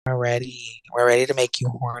We're ready. We're ready to make you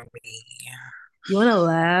horny. You want to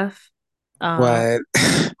laugh? Um, What?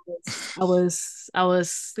 I was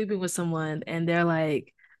sleeping with someone, and they're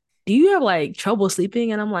like, "Do you have like trouble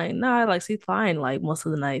sleeping?" And I'm like, "No, I like sleep fine like most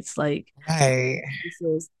of the nights." Like, Right. this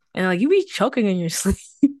is, and like you be choking in your sleep,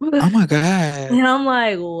 Oh and my God. I'm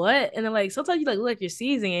like, "What?" And then like sometimes you like look like you're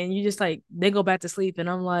seizing, and you just like then go back to sleep, and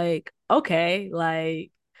I'm like, "Okay,"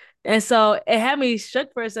 like, and so it had me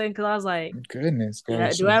shook for a second because I was like. Goodness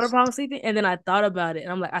Yeah, do I have a gracious. problem sleeping? And then I thought about it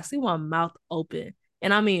and I'm like, I see my mouth open.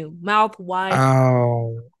 And I mean mouth wide.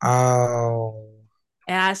 Oh, oh.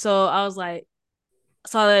 And I was like,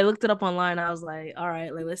 so I looked it up online. I was like, all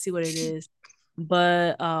right, like let's see what it is.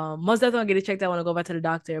 But most definitely I'll get it checked out when I go back to the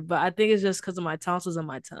doctor. But I think it's just because of my tonsils and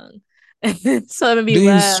my tongue. So it made me Do you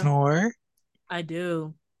laugh. snore? I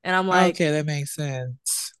do. And I'm like, Okay, that makes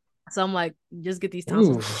sense. so I'm like, just get these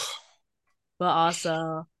tonsils. Ooh, But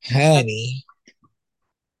also, like honey.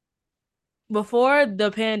 before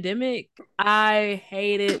the pandemic, I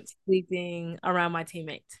hated sleeping around my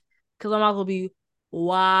teammates because my mouth will be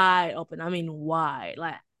wide open. I mean, wide,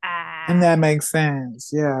 like And ah. that makes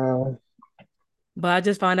sense. Yeah. But I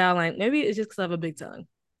just found out like maybe it's just because I have a big tongue,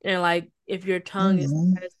 and like if your tongue is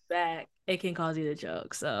Mm-mm. pressed back, it can cause you to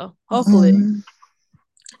choke. So hopefully, Mm-mm.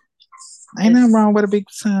 Ain't nothing it's wrong with a big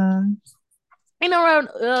tongue. ain't no around.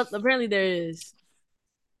 Apparently there is.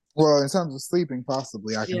 Well, in terms of sleeping,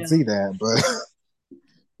 possibly I can Yeah, see that, but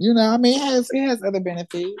I mean, it has other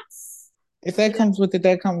benefits. If that yeah. comes with it,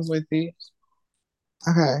 that comes with it.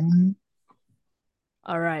 Okay.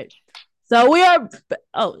 All right. So we are.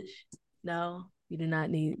 Oh no, you do not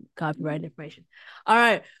need copyright information. All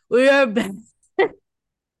right, we are back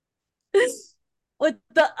with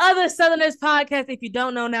the other Southerners podcast. If you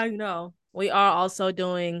don't know, now you know. We are also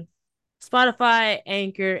doing Spotify,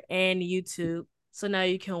 Anchor, and YouTube. So now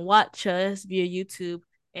you can watch us via YouTube.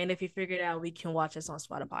 And if you figure it out, we can watch us on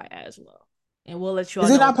Spotify as well. And we'll let you Is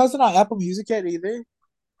all it know. not posted on Apple Music yet either?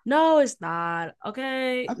 No, it's not.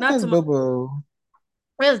 Okay. I think Not that's to my. boo boo.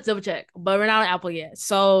 Let's double check. But we're not on Apple yet.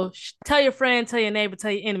 So tell your friend, tell your neighbor,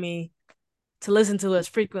 tell your enemy to listen to us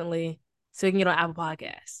frequently so you can get on Apple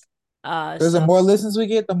Podcasts. Because the So more listens we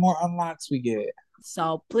get, the more unlocks we get.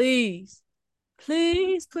 so please,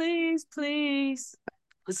 please, please, please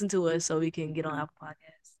listen to us so we can get on Apple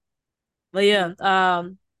Podcasts. But yeah,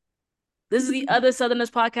 this is the other Southerners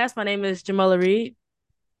podcast. My name is Jamala Reed,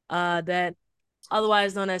 that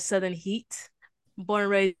otherwise known as Southern Heat. Born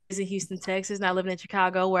and raised in Houston, Texas, now living in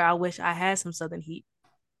Chicago, where I wish I had some Southern heat.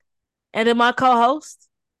 And then my co-host,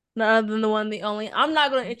 none other than the one, the only. I'm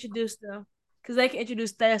not gonna introduce them because they can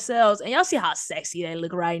introduce themselves, and y'all see how sexy they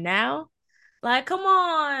look right now. Like, come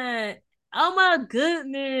on! Oh my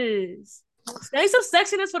goodness! Stay some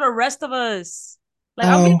sexiness for the rest of us. Like,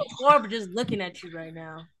 I'm getting Oh, warm just looking at you right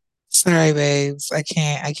now. sorry, babes. I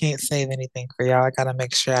can't save anything for y'all. I gotta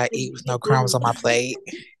make sure I eat with no crumbs on my plate.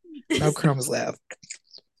 No crumbs left.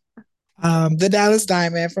 The Dallas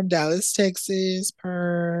Diamond from Dallas, Texas.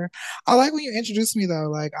 Per. I like when you introduce me though.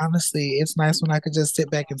 Like honestly, it's nice when I could just sit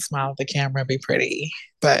back and smile at the camera and be pretty.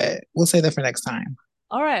 But we'll say that for next time.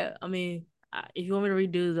 All right. I mean, if you want me to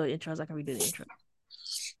redo the intros, I can redo the intro.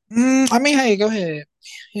 I mean, hey, go ahead,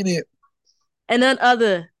 hit it. And none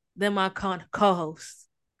other than my co-host,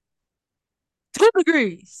 2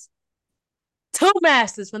 degrees, 2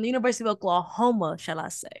 masters from the University of Oklahoma, shall I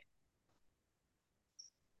say?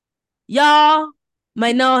 Y'all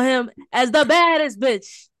may know him as the baddest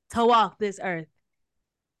bitch to walk this earth.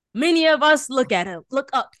 Many of us look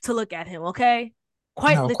up to look at him, okay?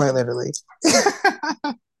 Quite No, quite literally.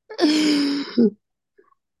 literally.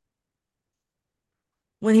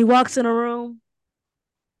 When he walks in a room,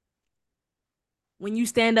 when you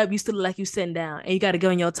stand up, you still look like you sitting down, and you got to go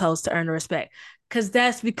on your toes to earn the respect.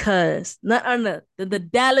 Because none other than the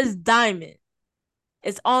Dallas Diamond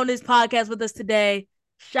is on this podcast with us today,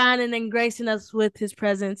 shining and gracing us with his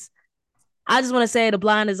presence. I just want to say the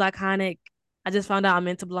blonde is iconic. I just found out I'm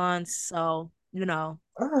into blondes, so no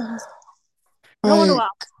wonder why Like I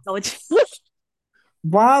know what you.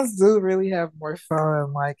 blondes do really have more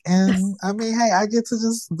fun. Like, and I mean, hey, I get to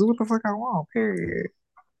just do what the fuck I want. Period.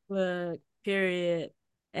 But period.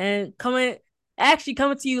 And actually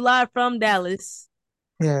coming to you live from Dallas,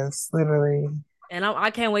 Yes, literally and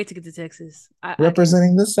I can't wait to get to Texas. I can't.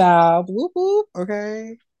 representing the South. Whoop whoop.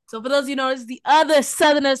 Okay. So for those of you know, this is the other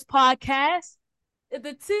Southerners podcast. If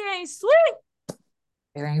the tea ain't sweet,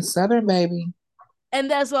 It ain't Southern, baby. And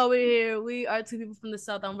that's why we're here. We are two people from the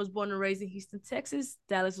South. I was born and raised in Houston, Texas.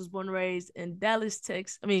 Dallas was born and raised in Dallas,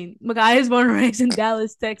 Texas. I mean, Makai is born and raised in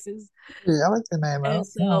Dallas, Texas. Yeah, I like the name And out.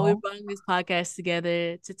 so we're Oh, bringing this podcast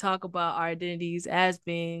together to talk about our identities as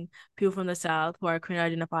being people from the South who are queer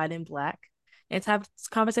identified and Black, and to have this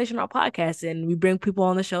conversation on our podcast. And we bring people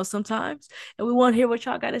on the show sometimes, and we want to hear what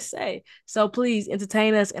y'all got to say. So please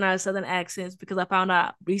entertain us in our Southern accents, because I found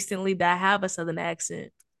out recently that I have a Southern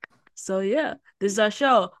accent. So yeah, this is our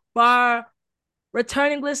show. For our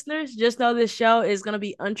returning listeners, just know this show is gonna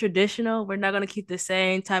be untraditional. We're not gonna keep the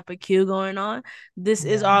same type of cue going on. This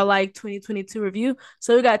is yeah. our like 2022 review.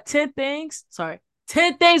 So we got 10 things. Sorry,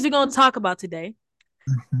 10 things we're gonna talk about today.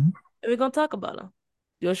 Hmm. And we're gonna talk about them.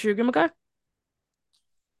 You sure agree, McCar?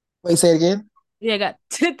 Wait, say it again. Yeah, I got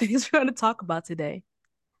 10 things we're gonna talk about today.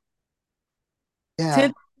 Yeah.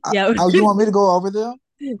 10. Yeah. Oh, you want me to go over them?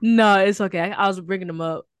 No, it's okay. I was bringing them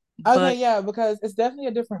up, Okay, but yeah, because it's definitely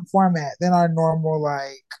a different format than our normal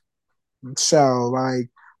like show. Like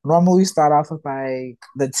normally we start off with like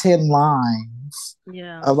the 10 lines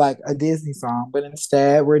yeah. of like a Disney song, but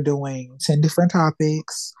instead we're doing 10 different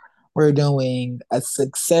topics. We're doing a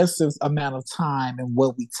successive amount of time in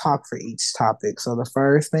what we talk for each topic. So the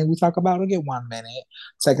first thing we talk about will get 1 minute,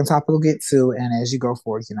 second topic will get two, and as you go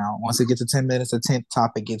forward, once it gets to 10 minutes, the 10th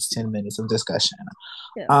topic gets 10 minutes of discussion.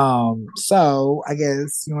 Yeah. So I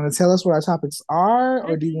guess you want to tell us what our topics are,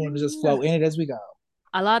 or do you want to just Yeah. flow in it as we go?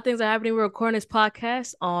 A lot of things are happening. We're recording this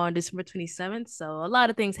podcast on December 27th. So a lot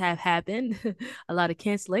of things have happened. A lot of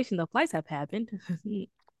cancellation of flights have happened.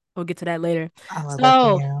 We'll get to that later. I love that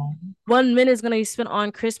for So you. 1 minute is going to be spent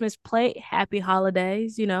on Christmas plate. Happy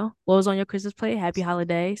holidays. What was on your Christmas plate? Happy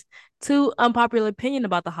holidays. Two, unpopular opinion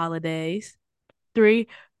about the holidays. Three,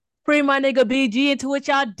 free my nigga BG, into which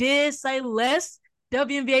y'all did say less.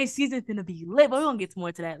 WNBA season finna be lit, but we're going to get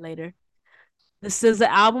more to that later. The SZA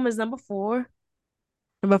album is number 4.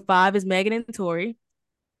 Number 5 is Megan and Tori,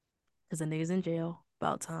 because the niggas in jail.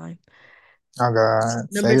 About time. Oh God,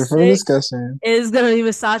 Number save it for the 6 discussion. is gonna be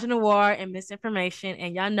misogynoir and misinformation.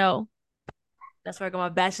 And y'all know that's where I got my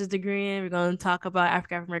bachelor's degree in. We're gonna talk about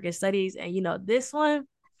African American studies. And this one,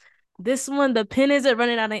 the pen isn't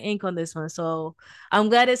running out of ink on this one. So I'm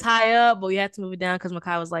glad it's high up, but we had to move it down because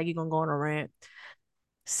Makai was like, you're gonna go on a rant.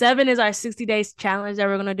 7 is our 60 days challenge that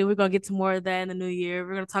we're gonna do. We're gonna get to more of that in the new year.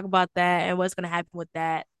 We're gonna talk about that and what's gonna happen with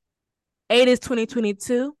that. 8 is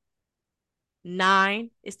 2022.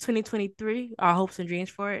 9 is 2023, our hopes and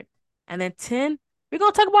dreams for it. And then 10, we're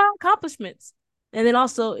going to talk about our accomplishments. And then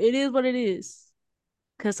also, it is what it is.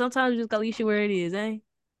 Because sometimes you just got to leave shit where it is, eh?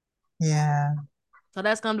 Yeah, So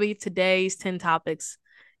that's going to be today's 10 topics.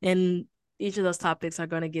 And each of those topics are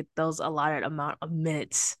going to get those allotted amount of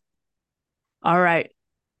minutes. All right.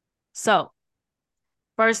 So,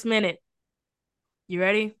 first minute. You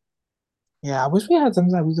ready? yeah. I wish we had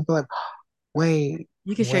something that we could be like, wait,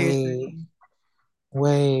 You can share your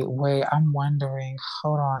wait, screen. wait. I'm wondering.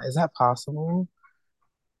 Hold on, is that possible?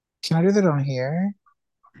 Can I do that on here?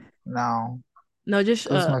 No, No, just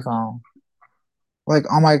go to my phone. Like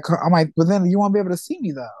but then you won't be able to see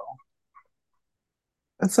me though.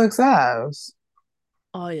 It sucks ass.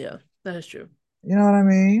 oh yeah, that is true. You know what I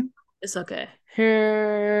mean? It's okay.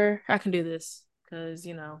 Here, I can do this because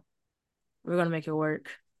we're gonna make it work.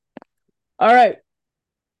 All right,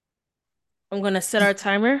 I'm gonna set our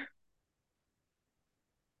timer.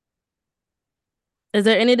 Is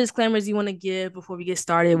there any disclaimers you want to give before we get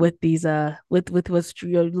started with these with what's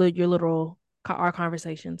your little our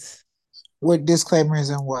conversations? With disclaimers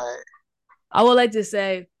and what? I would like to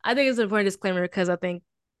say I think it's an important disclaimer because I think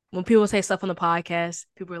when people say stuff on the podcast,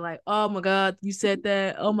 people are like, "Oh my god, you said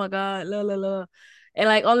that! Oh my god, la la la," and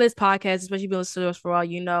like on this podcast, especially being listeners for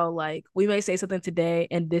all like we may say something today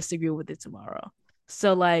and disagree with it tomorrow.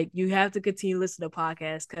 So like you have to continue listening to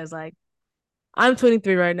podcasts because like I'm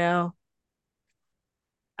 23 right now.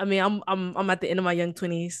 I mean, I'm at the end of my young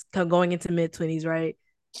 20s, going into mid 20s, right?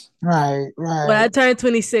 Right, When I right. turn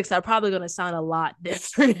 26, I'm probably gonna sound a lot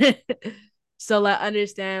different. So like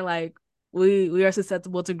understand like we are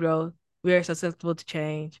susceptible to growth. We are susceptible to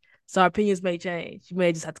change. So our opinions may change. You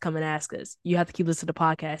may just have to come and ask us. You have to keep listening to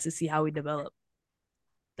podcasts to see how we develop.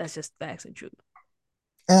 That's just facts and truth.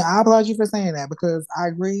 And I applaud you for saying that because I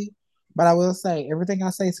agree. But I will say everything I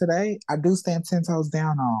say today, I do stand 10 toes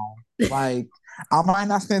down on. Like I might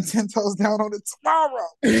not stand 10 toes down on it tomorrow,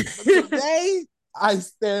 but today I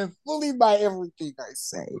stand fully by everything I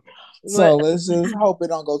say. So What let's just hope it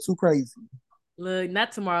don't go too crazy. look,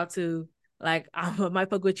 not tomorrow too. Like I might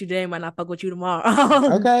fuck with you today, might not fuck with you tomorrow.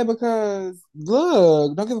 Okay, because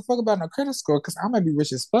look, don't give a fuck about no credit score because I might be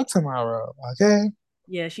rich as fuck tomorrow. Okay.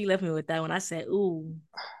 Yeah, she left me with that one. I said, "Ooh,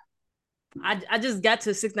 I just got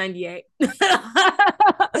to 698."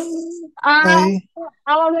 I Okay.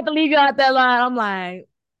 I don't have to leave you out that line. I'm like,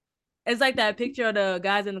 it's like that picture of the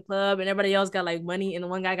guys in the club and everybody else got like money and the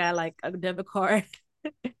one guy got like a debit card.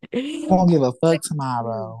 I won't give a fuck Like, ooh,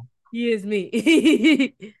 tomorrow. he is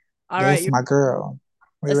me. All right, That's my girl.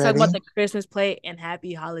 We let's talk ready? about the Christmas plate and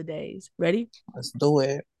happy holidays. Ready? Let's do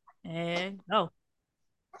it. And go.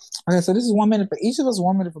 Okay, so this is 1 minute for each of us,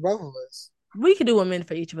 1 minute for both of us. We could do 1 minute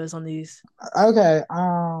for each of us on these. Okay.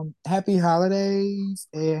 Happy holidays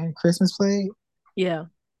and Christmas plate. Yeah.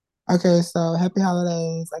 Okay, so happy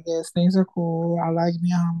holidays. I guess things are cool. I like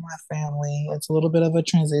being home with my family. It's a little bit of a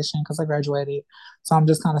transition because I graduated. So I'm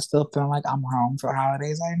just kind of still feeling like I'm home for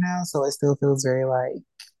holidays right now. So it still feels very like,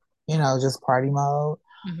 just party mode.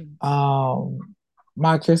 Mhm. Um,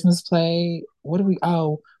 my Christmas play, what do we,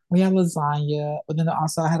 oh, we had lasagna, but then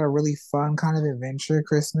also I had a really fun kind of adventure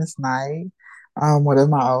Christmas night. One of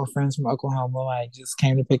my old friends from Oklahoma like just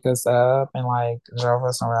came to pick us up and like drove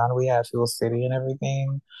us around. We had Fuel City and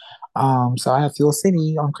everything. So I have Fuel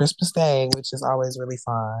City on Christmas Day, which is always really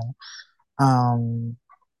fun. Um,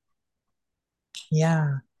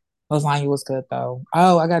 yeah. Lasagna was good though.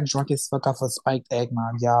 Oh, I got drunk as fuck off of spiked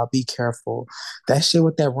eggnog, y'all. Be careful. That shit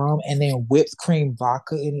with that rum and then whipped cream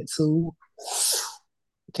vodka in it too.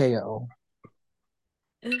 KO.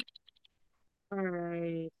 All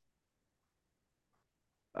right.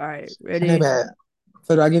 All right. Okay, Ready? bad.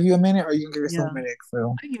 So do I give you a minute or you can give yourself a Yeah. minute,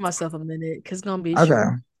 Phil? I give myself a minute because it's gonna be short. Okay.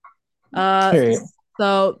 Uh, Period.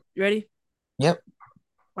 so ready? Yep.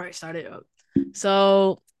 All right, start it up.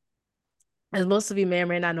 So, as most of you may or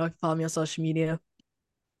may not know, if you follow me on social media,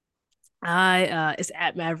 I it's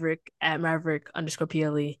at Maverick underscore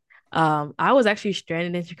PLE. I was actually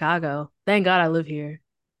stranded in Chicago. Thank God I live here.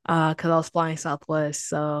 Because I was flying Southwest.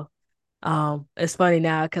 So it's funny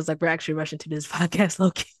now because like we're actually rushing to this podcast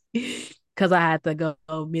location because I had to go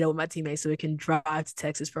meet up with my teammates so we can drive to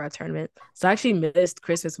Texas for our tournament. So I actually missed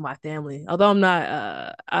Christmas with my family. Although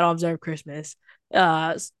I don't observe Christmas.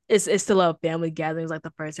 It's still a family gathering. It's like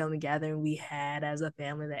the first family gathering we had as a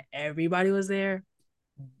family that everybody was there.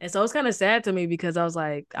 And so it's kind of sad to me because I was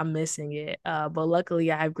like, I'm missing it. But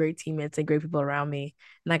luckily, I have great teammates and great people around me.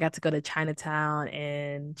 And I got to go to Chinatown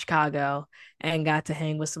and Chicago and got to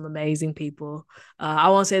hang with some amazing people. I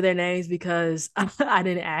won't say their names because I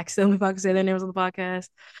didn't ask them if I could say their names on the podcast.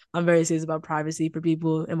 I'm very serious about privacy for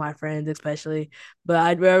people and my friends, especially. But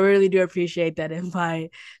I really do appreciate that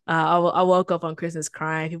invite. I woke up on Christmas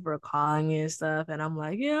crying. People were calling me and stuff. And I'm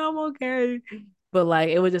like, yeah, I'm okay, but like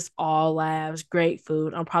it was just all laughs, great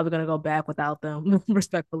food. I'm probably gonna go back without them,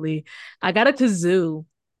 respectfully. I got a kazoo.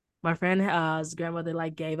 My friend's grandmother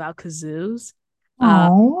like gave out kazoos. Uh,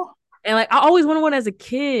 Oh. and like I always wanted one as a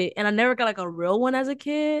kid, and I never got like a real one as a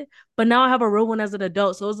kid. But now I have a real one as an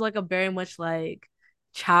adult, so it was like a very much like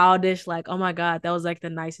childish, like oh my god, that was like the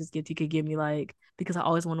nicest gift you could give me, like because I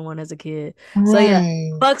always wanted one as a kid. So yeah,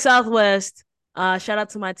 Right. fuck Southwest. Shout out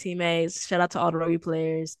to my teammates. Shout out to all the rugby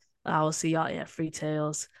players. I will see y'all at Free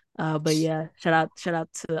Tales. But yeah, shout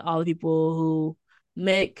out to all the people who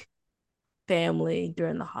make family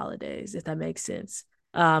during the holidays, if that makes sense.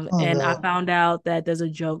 Love And I that. found out that there's a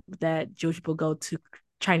joke that Jewish people go to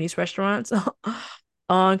Chinese restaurants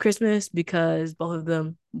on Christmas because both of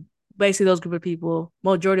them, basically those group of people,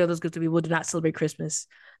 majority of those groups of people do not celebrate Christmas.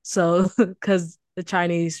 So because the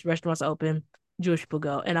Chinese restaurants are open, Jewish people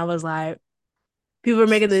go. And I was like, people are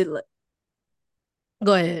making the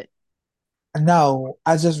go ahead. No,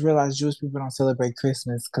 I just realized Jewish people don't celebrate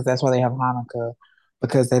Christmas because that's why they have Hanukkah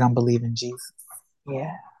because they don't believe in Jesus.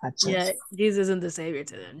 Yeah, I Yeah, just Jesus isn't the savior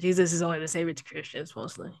to them. Jesus is only the savior to Christians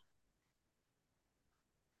mostly.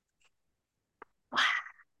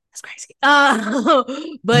 That's crazy.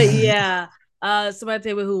 But yeah, somebody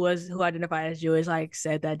tell me who identified as Jewish like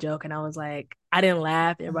said that joke, and I was like, I didn't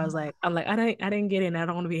laugh. Everybody was like, I'm like, I didn't get it. And I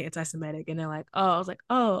don't want to be anti-Semitic. And they're like, oh, I was like,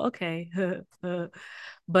 oh, okay.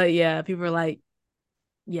 But yeah, people are like,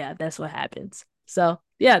 yeah, that's what happens. So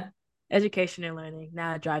yeah, education and learning.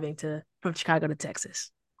 Now driving to from Chicago to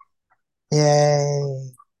Texas.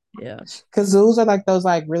 yay. Yeah. Kazoos are like those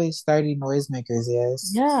like really sturdy noisemakers,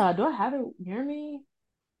 yes. Yeah. Do I have it near me?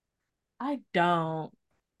 I don't.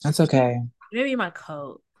 That's okay. Maybe my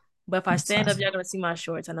coat. But if I That's stand up, fine. y'all gonna see my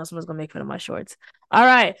shorts. I know someone's gonna make fun of my shorts. All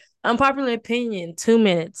right. Unpopular opinion, 2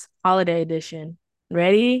 minutes, holiday edition.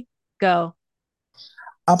 Ready? Go.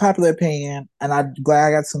 unpopular opinion, and I'm glad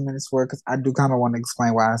I got 2 minutes for it because I do kind of want to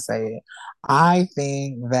explain why I say it. I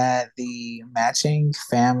think that the matching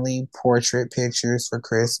family portrait pictures for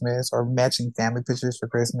Christmas or matching family pictures for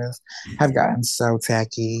Christmas have gotten so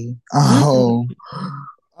tacky. And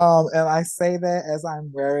I say that as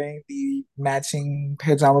I'm wearing the matching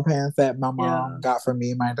pajama pants that my mom Yeah. got for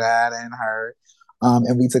me, my dad, and her.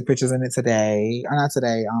 And we took pictures in it today, or not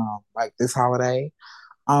today, like this holiday.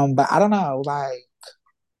 But I don't know, like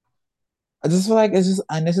I just feel like it's just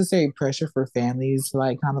unnecessary pressure for families to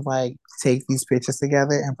like kind of like take these pictures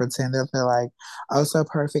together and pretend that they're like oh so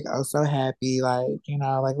perfect, oh so happy, like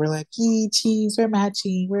like we're like yee cheese, we're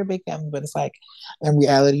matching, we're a big family, but it's like in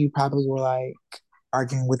reality you probably were like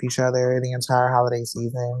arguing with each other the entire holiday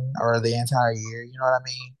season or the entire year. You know what I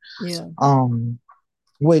mean? Yeah.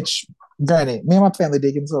 Which granted, me and my family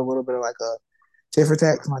did get into a little bit of like a tit for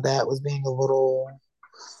tat. My dad was being a little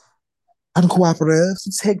uncooperative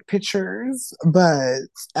to take pictures, but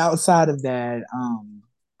outside of that,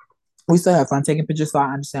 we still have fun taking pictures. So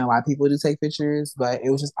I understand why people do take pictures, but it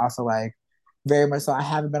was just also like very much so. I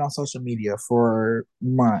haven't been on social media for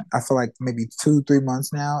months. I feel like maybe 2, 3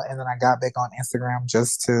 months now, and then I got back on Instagram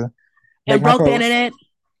just to make And my broke the post. internet.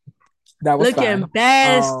 That was Looking fun.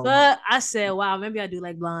 bad as Um, fuck. I said, wow, maybe I do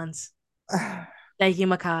like blondes. Thank you,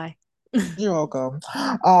 Makai. you're welcome.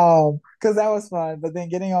 Because that was fun. But then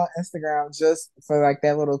getting on Instagram just for like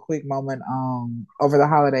that little quick moment, over the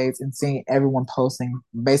holidays and seeing everyone posting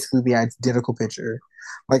basically the identical picture.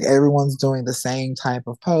 Like everyone's doing the same type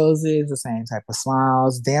of poses, the same type of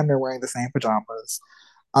smiles, damn near wearing the same pajamas.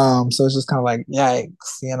 So it's just kind of like,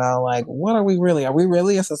 yikes, like what are we really? Are we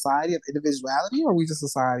really a society of individuality or are we just a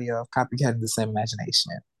society of copycatting the same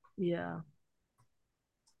imagination? Yeah.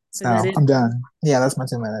 So That is. I'm done. Yeah, that's my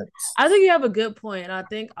 2 minutes. I think you have a good point. And I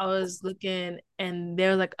think I was looking, and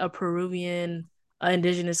there's like a Peruvian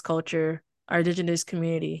indigenous culture or indigenous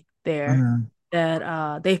community there Mhm.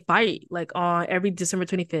 that they fight like on every December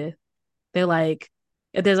 25th. They like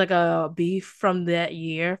if there's like a beef from that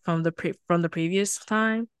year from the previous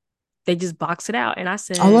time, they just box it out. And I I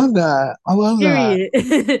said, love that. I love that.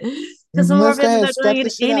 period. Because some of our Let's go families ahead and are doing scrap it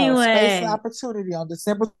this shit out. Space and anyway. opportunity on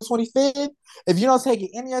December 25th. If you don't take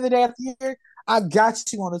it any other day of the year, I got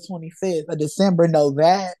you on the 25th of December. Know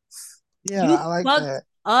that. Yeah, You I like fucked that.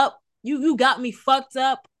 up. You got me fucked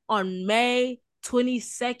up on May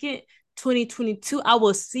 22nd, 2022. I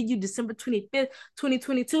will see you December 25th,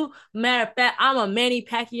 2022. Matter of fact, I'm a Manny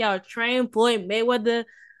Pacquiao train. Floyd Mayweather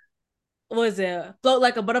was it? Float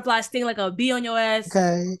like a butterfly, sting like a bee on your ass.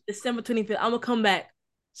 Okay. December 25th. I'm gonna come back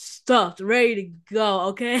stuffed, ready to go.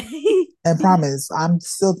 Okay. And promise, I'm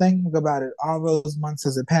still thinking about it all those months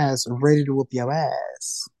as it passed, ready to whoop your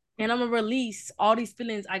ass. And I'm gonna release all these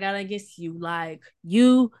feelings I got against you. Like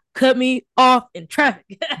you cut me off in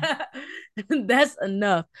traffic. That's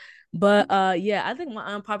enough. But yeah, I think my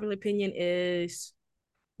unpopular opinion is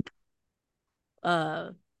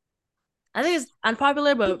uh I think it's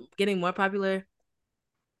unpopular but getting more popular.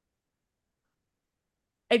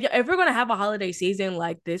 If we're gonna have a holiday season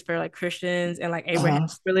like this for like Christians and like Abrahamic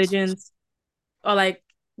Uh-huh. religions, or like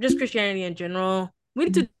just Christianity in general, we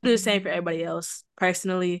need to do the same for everybody else.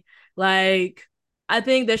 Personally, like I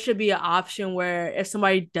think there should be an option where if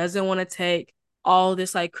somebody doesn't want to take all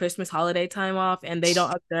this like Christmas holiday time off and they don't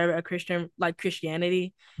observe a Christian like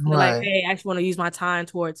Christianity, and they're like, Right. hey, I actually want to use my time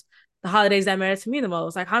towards the holidays that matter to me the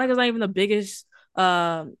most. Like Hanukkah's not even the biggest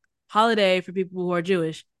holiday for people who are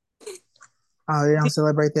Jewish. Oh, they don't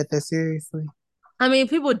celebrate that seriously. I mean,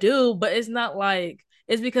 people do, but it's not like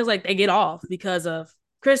it's because like they get off because of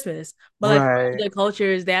Christmas. But like Right. other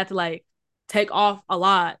cultures, they have to like take off a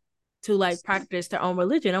lot to like practice their own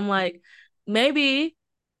religion. I'm like, maybe,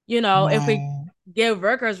 if we Right. give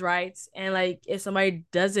workers rights and like if somebody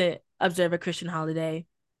doesn't observe a Christian holiday,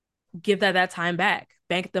 give that time back,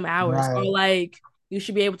 bank them hours, or Right. like you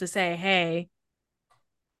should be able to say, hey,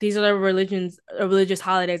 these are the religious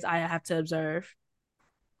holidays I have to observe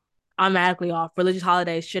automatically off. Religious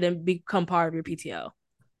holidays shouldn't become part of your PTO.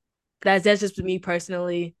 That's just me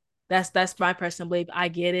personally. That's my personal belief. I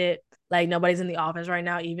get it. Like nobody's in the office right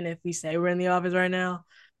now, even if we say we're in the office right now.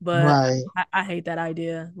 But Right. I hate that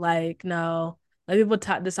idea. Like no, let people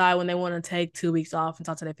decide when they want to take 2 weeks off and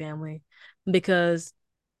talk to their family, because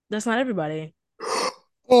that's not everybody.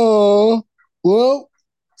 Oh, well,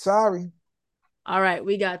 sorry. All right,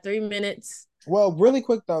 we got 3 minutes. Well, really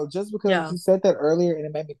quick though, just because Yeah, you said that earlier and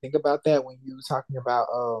it made me think about that when you were talking about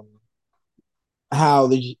how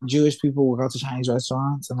the Jewish people will go to Chinese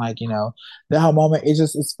restaurants and like, the whole moment,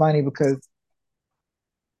 it's funny because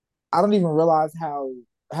I don't even realize how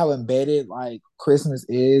embedded like Christmas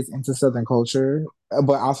is into Southern culture.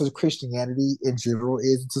 but also Christianity in general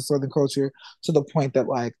is into Southern culture to the point that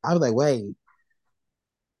like I was like, wait,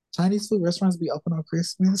 Chinese food restaurants be open on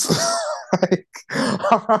Christmas? Like,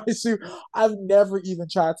 I promise you, I've never even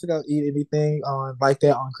tried to go eat anything on like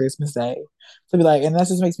that on Christmas Day. To be like, and that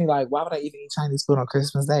just makes me like, why would I even eat Chinese food on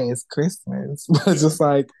Christmas Day? It's Christmas, but it's Yeah. just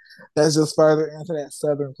like that's just further into that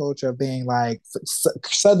Southern culture of being like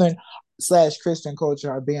Southern slash Christian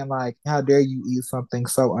culture of being like, how dare you eat something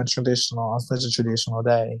so untraditional on such a traditional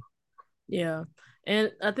day? Yeah.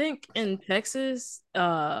 And I think in Texas,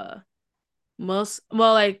 most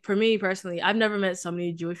well, like for me personally, I've never met so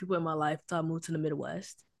many Jewish people in my life until I moved to the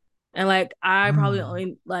Midwest. And like I probably Mm,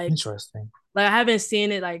 only interesting. like I haven't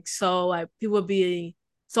seen it like so like people being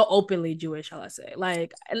so openly Jewish, shall I say.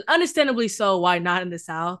 Like and understandably so, why not in the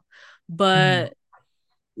South? Mm, But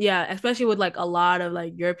yeah, especially with like a lot of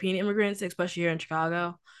like European immigrants, especially here in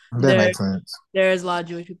Chicago. that There makes sense. there's a lot of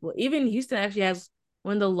Jewish people. Even Houston actually has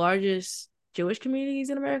one of the largest Jewish communities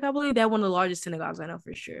in America. I believe they have one of the largest synagogues I know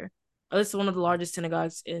for sure. Or this is one of the largest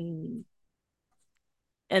synagogues in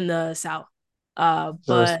the South. But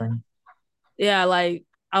Interesting. yeah, like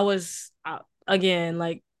I was again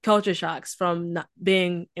like culture shocks from not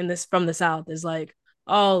being in this from the South is like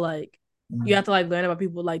oh like you Mm, have to like learn about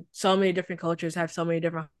people like so many different cultures have so many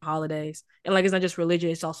different holidays and like it's not just religion,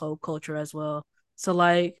 it's also culture as well. So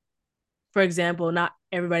like for example, not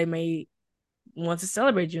everybody may want to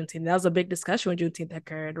celebrate Juneteenth. That was a big discussion when Juneteenth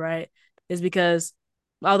occurred, right? Is because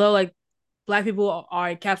although like Black people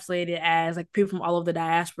are encapsulated as like people from all over the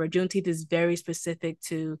diaspora, Juneteenth is very specific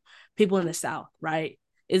to people in the South, right?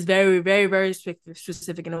 It's very, very, very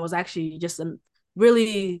specific, and it was actually just a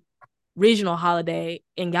really regional holiday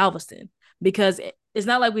in Galveston because it's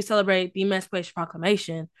not like we celebrate the Emancipation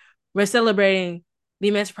Proclamation. We're celebrating the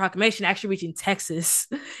Emancipation Proclamation actually reaching Texas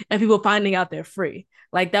and people finding out they're free.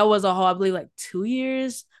 Like that was a whole, I believe, like 2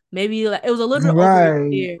 years, maybe like it was a little bit over a right,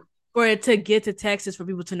 year for it to get to Texas for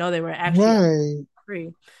people to know they were actually right.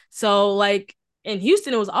 free. So like in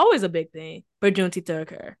Houston, it was always a big thing for Juneteenth to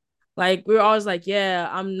occur. Like we were always like, yeah,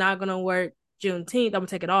 I'm not gonna work Juneteenth. I'm gonna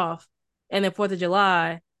take it off, and then Fourth of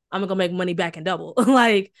July, I'm gonna make money back in double.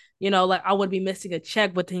 Like like I would be missing a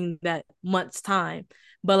check within that month's time.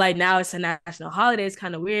 But like now it's a national holiday. It's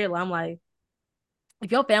kind of weird. Like, I'm like,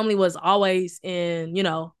 if your family was always in,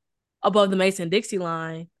 above the Mason Dixie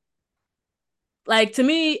line, like to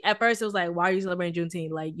me at first it was like, why are you celebrating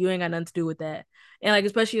Juneteenth? Like you ain't got nothing to do with that. And like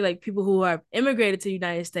especially like people who are immigrated to the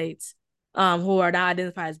United States, who are not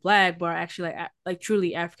identified as Black but are actually like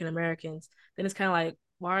truly African Americans, then it's kind of like,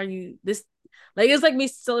 why are you this? Like it's like me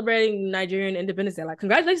celebrating Nigerian Independence Day. Like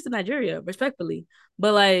congratulations to Nigeria, respectfully.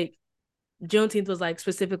 But like Juneteenth was like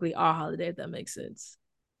specifically our holiday, if that makes sense.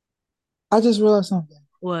 I just realized something.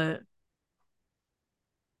 What?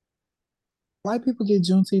 White people get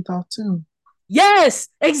Juneteenth off too. Yes,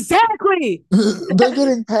 exactly. They're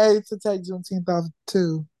getting paid to take Juneteenth off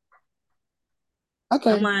too.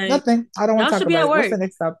 I'm Okay, like, nothing. I don't want y'all to talk should be about at it. What's work. the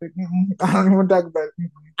next topic? I don't want to talk about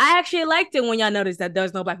it. I actually liked it when y'all noticed that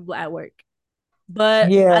there's no Black people at work.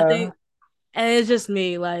 But I Yeah, think, and it's just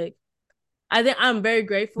me. Like, I think I'm very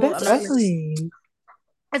grateful. that's I'm not gonna. ugly.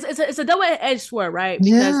 It's a double edged sword, right?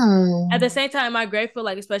 Because Yeah, at the same time, I'm grateful.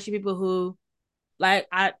 Like, especially people who like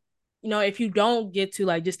if you don't get to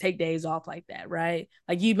like just take days off like that, right?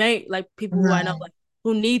 Like you may like people who I know right, like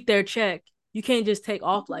who need their check. You can't just take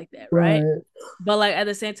off like that, right? right. But like at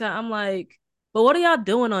the same time, I'm like, but what are y'all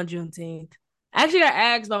doing on Juneteenth? I actually got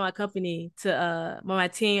asked by my company to by my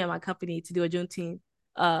team and my company to do a Juneteenth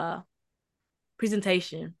uh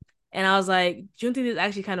presentation. And I was like, Juneteenth is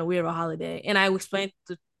actually kind of weird of a holiday. And I explained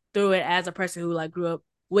through it as a person who like grew up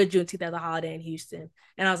with Juneteenth as a holiday in Houston.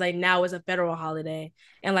 And I was like, now it's a federal holiday.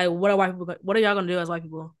 And like, what are y'all gonna do as white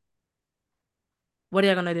people? What are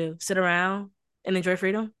y'all gonna do? Sit around and enjoy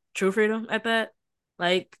freedom? True freedom at that?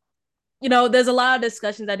 Like, there's a lot of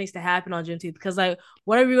discussions that needs to happen on Juneteenth because like,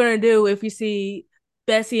 what are we gonna do if you see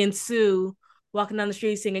Bessie and Sue walking down the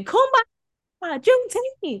street singing "Kumbaya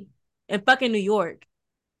Juneteenth" in fucking New York?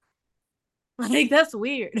 Like that's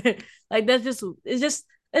weird. Like that's just it's just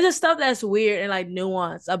stuff that's weird and like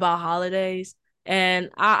nuance about holidays. And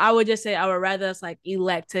I would just say I would rather us like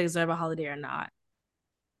elect to observe a holiday or not.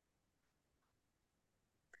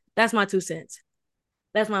 That's my 2 cents.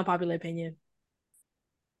 That's my popular opinion.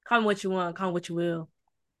 Call me what you want, call me what you will.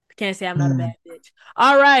 Can't say I'm not a Mm. bad bitch.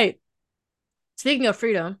 All right. Speaking of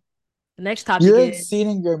freedom, the next topic You're is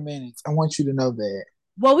exceeding your minutes. I want you to know that.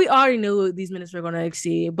 well, we already knew these minutes were gonna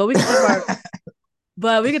exceed, but we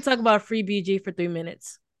could talk about free BG for 3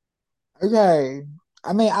 minutes. Okay.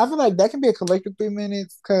 I mean, I feel like that can be a collective 3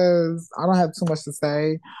 minutes because I don't have too much to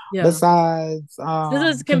say. Yeah. Besides,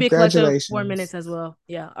 This is can be a collective 4 minutes congratulations. as well.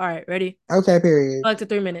 Yeah. All right. Ready? Okay, period. Collective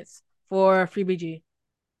 3 minutes for Free BG.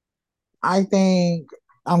 I think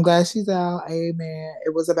I'm glad she's out. Amen.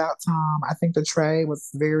 It was about time. I think the trade was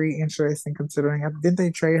very interesting considering didn't they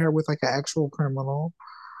trade her with like an actual criminal,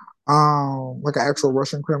 like an actual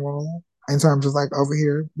Russian criminal in terms of like over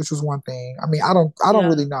here, which was one thing. I mean, I don't Yeah.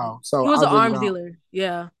 really know, so He was I an really arms don't. dealer.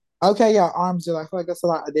 Yeah. Okay, yeah, arms deal. I feel like that's a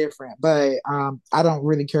lot different, but I don't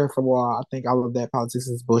really care for law. I think all of that politics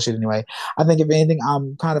is bullshit anyway. I think if anything,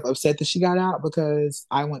 I'm kind of upset that she got out because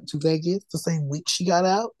I went to Vegas the same week she got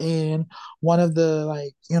out, and one of the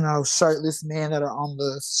like shirtless men that are on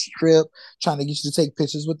the strip trying to get you to take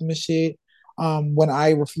pictures with them and shit. When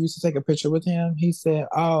I refused to take a picture with him, he said,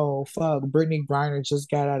 "Oh fuck, Brittany Griner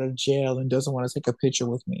just got out of jail and doesn't want to take a picture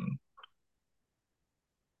with me."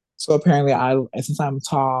 So apparently, since I'm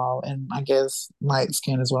tall and I guess light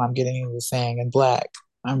skin is what I'm getting into saying, and black,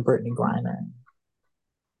 I'm Brittany Griner.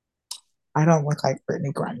 I don't look like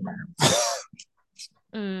Brittany Griner.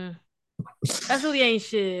 Mm. That's really ain't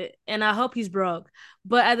shit. And I hope he's broke.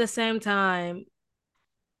 But at the same time,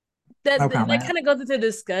 No that comment. kind of goes into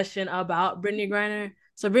discussion about Brittany Griner.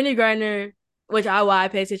 So Brittany Griner, which I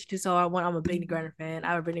pay attention to, so I'm a Brittany Griner fan. I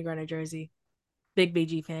have a Brittany Griner jersey. Big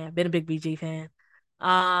BG fan. Been a big BG fan.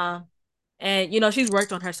 Um, and she's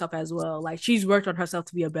worked on herself as well. Like she's worked on herself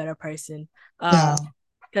to be a better person. Yeah,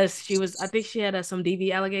 Because I think she had some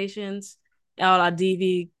DV allegations, or a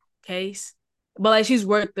DV case, but like she's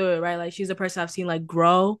worked through it, right? Like she's a person I've seen like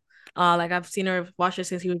grow. Like I've seen her watch her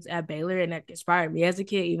since he was at Baylor, and that inspired me as a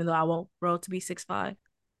kid, even though I won't grow to be 6'5".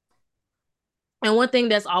 And one thing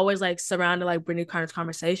that's always like surrounded like Brittany Griner's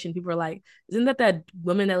conversation, people are like, "Isn't that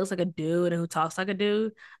woman that looks like a dude and who talks like a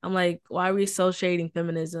dude?" I'm like, why are we associating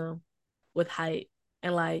feminism with height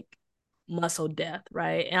and like muscle depth,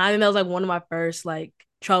 right? And I think that was like one of my first like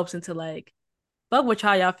tropes into like fuck what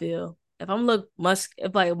y'all feel. If I'm look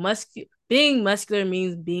if like being muscular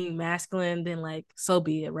means being masculine, then like so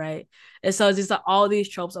be it, right? And so it's just like all these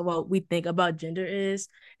tropes of what we think about gender is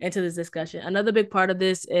into this discussion. Another big part of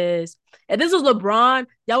this is if this was LeBron,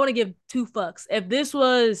 y'all want to give two fucks. If this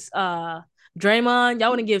was Draymond, y'all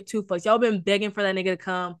want to give two fucks. Y'all been begging for that nigga to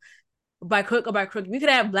come by crook or by crook. We could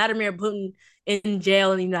have Vladimir Putin in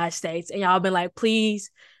jail in the United States, and y'all been like,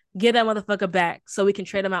 please get that motherfucker back so we can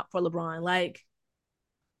trade him out for LeBron. Like,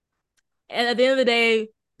 and at the end of the day,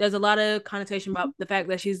 there's a lot of connotation about the fact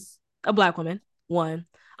that she's a black woman, one,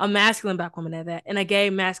 a masculine black woman at that, and a gay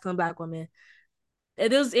masculine black woman. If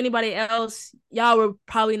this was anybody else, y'all would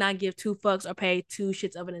probably not give two fucks or pay two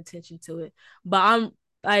shits of an attention to it. But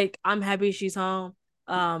I'm happy she's home.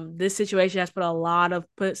 This situation has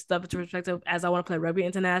put stuff into perspective as I want to play rugby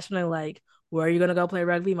internationally. Like, where are you gonna go play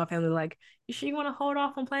rugby? My family's like, you sure you want to hold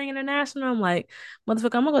off on playing international? I'm like,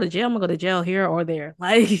 motherfucker, I'm gonna go to jail. I'm gonna go to jail here or there.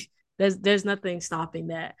 Like, there's nothing stopping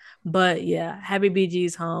that. But yeah, happy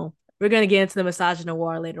BG's home. We're gonna get into the misogyny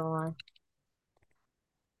war later on.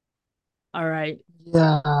 All right.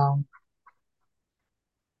 yeah.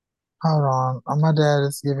 Hold on. My dad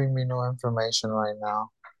is giving me new information right now.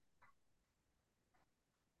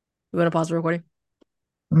 You want to pause the recording?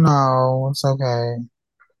 No, it's okay.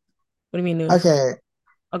 What do you mean new information? Okay.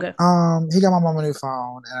 Okay. He got my mom a new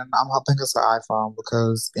phone, and I'm hoping it's an iPhone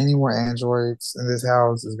because any more Androids in this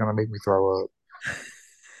house is gonna make me throw up.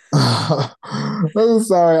 I'm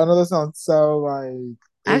sorry. I know that sounds so like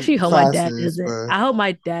I actually hope my dad classist, doesn't. but I hope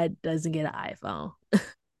my dad doesn't get an iPhone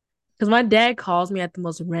because my dad calls me at the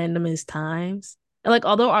most randomest times. And like,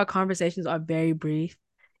 although our conversations are very brief,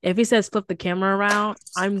 if he says flip the camera around,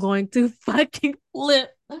 I'm going to fucking flip.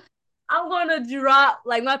 I'm going to drop.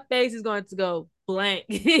 Like my face is going to go blank.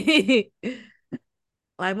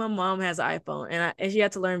 Like my mom has an iPhone, and she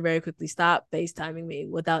had to learn very quickly stop FaceTiming me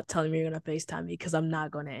without telling me you're gonna FaceTime me because I'm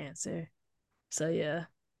not gonna answer. So yeah.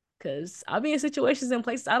 Cause I'll be in situations and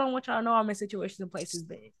places I don't want y'all to know I'm in situations and places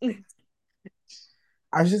big.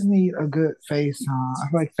 I just need a good FaceTime.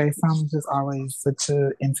 I feel like FaceTime is just always such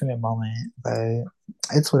an intimate moment, but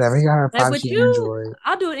it's whatever. You got her Like with 5G you, Android.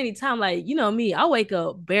 I'll do it anytime. Like, you know me, I wake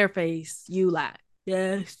up barefaced, you like,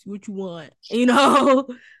 yes, what you want?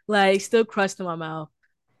 Like still crust in my mouth.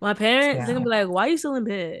 My parents, they're Yeah. gonna be like, why are you still in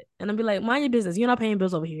bed? And I'll be like, mind your business. You're not paying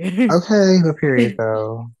bills over here. Okay, the period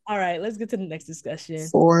though. All right, let's get to the next discussion.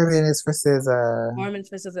 4 minutes for SZA. Harmon's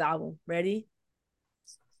Fist the album. Ready?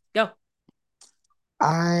 Go.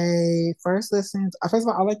 I first listened. First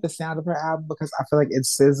of all, I like the sound of her album because I feel like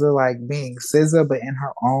it's SZA, like being SZA, but in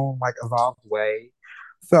her own like evolved way.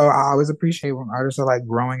 So I always appreciate when artists are like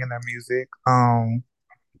growing in their music.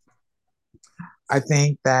 I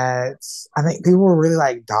think people were really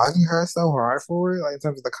like dogging her so hard for it, like in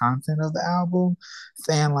terms of the content of the album,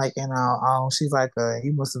 saying like, she's like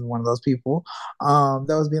you must have been one of those people that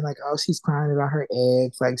was being like, oh, she's crying about her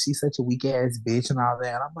ex, like she's such a weak ass bitch and all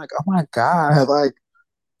that. And I'm like, oh my God, like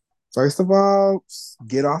first of all,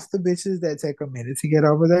 get off the bitches that take a minute to get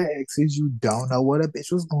over their exes. You don't know what a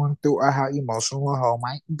bitch was going through or how emotional a hoe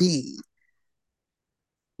might be.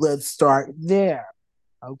 Let's start there.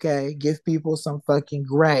 Okay, give people some fucking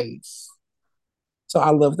grace. So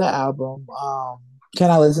I love the album.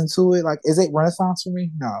 Can I listen to it? Like, is it Renaissance for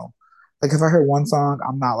me? No. Like, if I heard one song,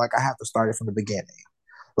 I'm not like I have to start it from the beginning.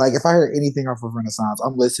 Like, if I heard anything off of Renaissance,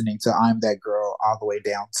 I'm listening to "I'm That Girl" all the way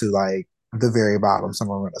down to like the very bottom,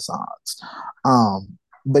 some of Renaissance.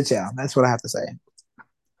 But yeah, that's what I have to say.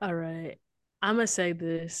 All right. I'm gonna say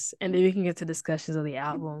this, and then we can get to discussions of the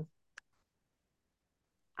album.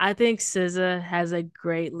 I think SZA has a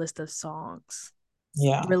great list of songs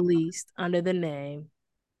Yeah, released under the name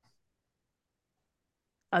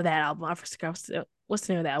of that album. I forgot what's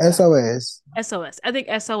the name of that album. SOS. SOS. I think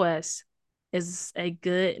SOS is a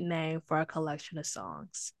good name for a collection of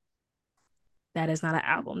songs. That is not an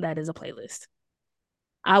album. That is a playlist.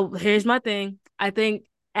 Here's my thing. I think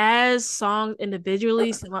as songs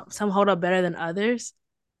individually, some hold up better than others.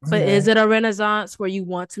 But is Okay. it a renaissance where you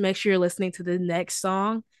want to make sure you're listening to the next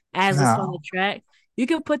song as it's on the No. track? You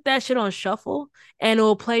can put that shit on shuffle and it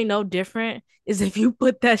will play no different is if you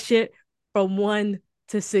put that shit from 1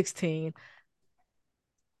 to 16.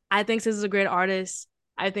 I think this is a great artist.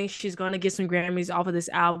 I think she's going to get some Grammys off of this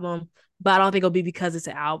album, but I don't think it'll be because it's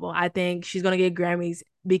an album. I think she's going to get Grammys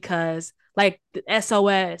because like the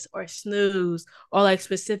SOS or Snooze or like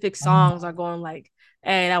specific songs are going like,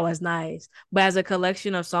 hey, that was nice. But as a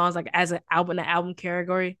collection of songs, like as an album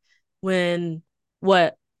category, when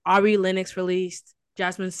what Ari Lennox released,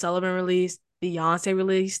 Jasmine Sullivan released, Beyonce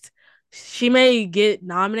released, she may get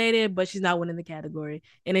nominated, but she's not winning the category.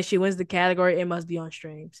 And if she wins the category, it must be on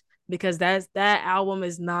streams because that album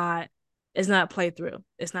is not it's not playthrough.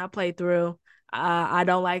 It's not playthrough. I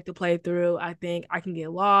don't like the playthrough. I think I can get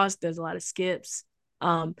lost. There's a lot of skips.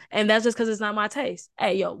 And that's just because it's not my taste.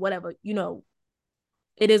 Hey, yo, whatever.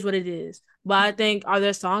 It is what it is. But I think are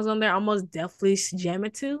there songs on there? Almost definitely jam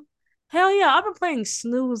it to. Hell yeah, I've been playing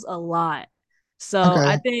Snooze a lot. So I Okay.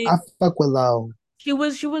 I think fuck with Low. she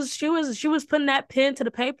was putting that pen to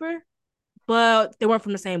the paper, but they weren't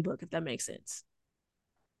from the same book, if that makes sense.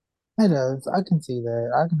 It does. I can see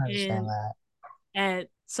that. I can understand And that. and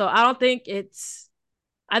so I don't think it's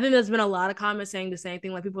I think there's been a lot of comments saying the same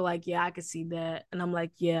thing. Like people are like, yeah, I could see that. And I'm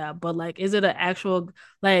like, yeah, but like, is it an actual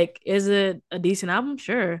is it a decent album?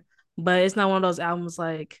 Sure. But it's not one of those albums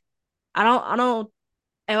like I don't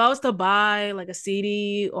if I was to buy like a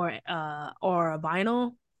CD or a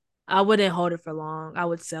vinyl, I wouldn't hold it for long. I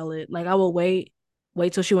would sell it. Like I would wait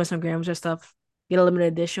till she wins some grams or stuff, get a limited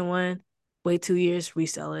edition one, wait 2 years,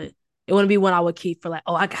 resell it. It wouldn't be one I would keep for like,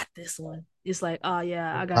 oh, I got this one. It's like, oh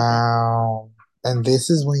yeah, I got that. Wow. And this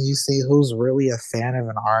is when you see who's really a fan of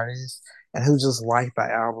an artist and who just liked the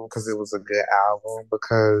album because it was a good album.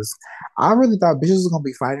 Because I really thought bitches was gonna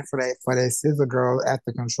be fighting for that Scissor Girl at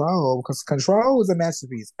the Control because Control was a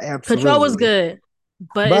masterpiece, Control was absolutely. good,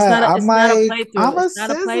 but it's But not a I'm it's not a like, playthrough. I'm It's a not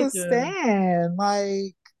a Scissor playthrough. stan.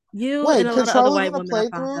 Like, You and wait, a lot of other Control white isn't a women I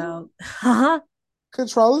found playthrough? out. Huh?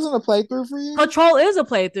 Control isn't a playthrough for you? Control is a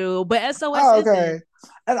playthrough, but SOS Oh, isn't. okay.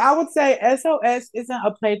 And I would say SOS isn't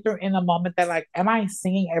a playthrough in the moment that like, am I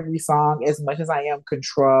singing every song as much as I am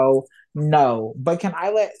Control? No. But can I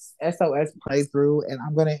let SOS play through and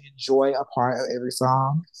I'm gonna enjoy a part of every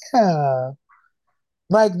song? Yeah.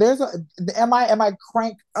 Like am I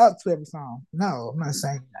cranked up to every song? No, I'm not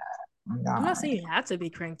saying that. I'm I'm not not. saying you have to be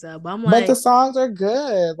cranked up, but I'm But the like, songs are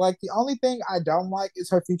good. Like the only thing I don't like is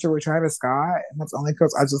her feature with Travis Scott, and that's only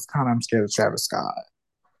because I just kind of am scared of Travis Scott.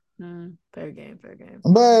 fair game, fair game.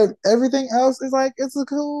 But everything else is like it's a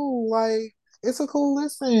cool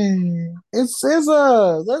listen. It's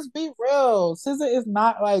SZA. Let's be real. SZA is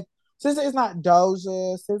not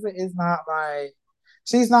Doja. SZA is not like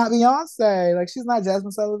she's not Beyonce. Like she's not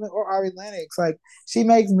Jasmine Sullivan or Ari Lennox. Like she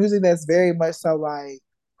makes music that's very much so like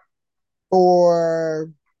for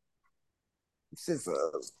SZA.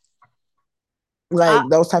 I, Like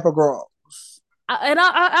those type of girls.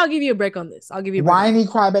 I'll give you a break on this. I'll give you a break on Whiny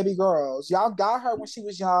crybaby girls. Y'all got her when she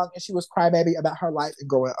was young and she was crybaby about her life and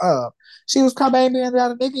growing up. She was crybaby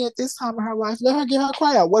about a nigga at this time of her life. Let her get her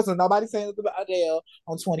cry out. Wasn't nobody saying anything about Adele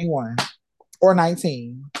on 21 or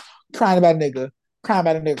 19. Crying about a nigga, crying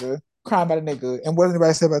about a nigga, crying about a nigga. And what did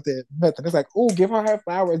anybody say about that? Nothing. It's like, oh, give her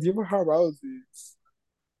flowers, give her roses. this.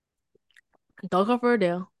 Don't go for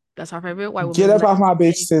Adele. That's our favorite white Get woman. up Like, off my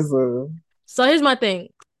bitch, scissor. so here's my thing,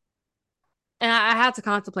 and I had to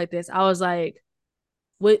contemplate this. I was like,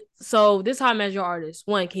 "What?" So this is how I measure artists.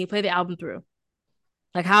 One, can you play the album through?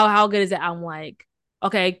 Like, how good is the album? Like,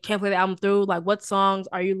 okay, can't play the album through. Like, what songs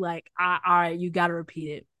are you like? All right, you gotta repeat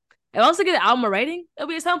it. If I was to get the album a rating, it'll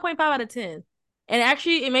be a 7.5 out of 10. And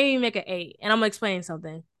actually, it made me make an 8. And I'm gonna explain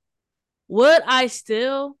something. Would I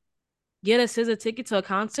still get a scissor ticket to a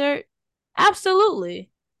concert? Absolutely,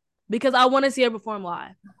 because I want to see her perform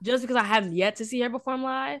live. Just because I haven't yet to see her perform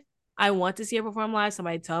live, I want to see her perform live.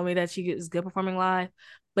 Somebody tell me that she is good performing live.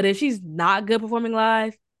 But if she's not good performing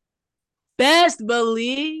live, best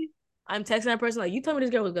believe I'm texting that person like, you told me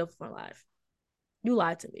this girl was good performing live. You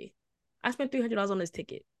lied to me. I spent $300 on this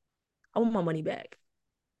ticket. I want my money back.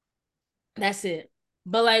 That's it.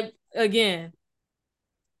 But like again,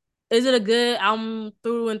 is it a good album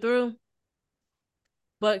through and through?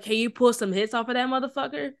 But can you pull some hits off of that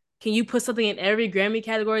motherfucker? Can you put something in every Grammy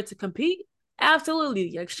category to compete?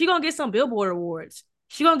 Absolutely. Like, she gonna get some Billboard awards.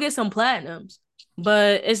 She gonna get some platinums.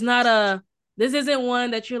 But it's not a. This isn't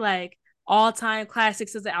one that you're like all time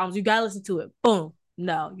classics as the albums. You gotta listen to it. Boom.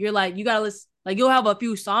 No, you're like you gotta listen. Like you'll have a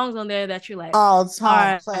few songs on there that you're like, All all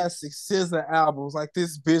time right, classic scissor albums. Like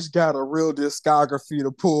this bitch got a real discography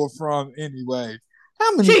to pull from anyway.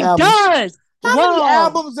 How many she albums? does. How many Whoa,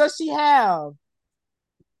 albums does she have?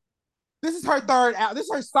 This is her third album. This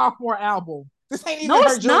is her sophomore album. This ain't no, even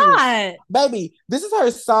her it's junior. not. Baby, this is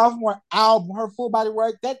her sophomore album, her full body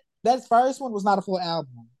work. That first one was not a full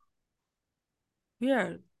album. We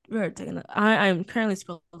are we are taking. I'm currently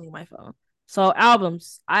spelling my phone. So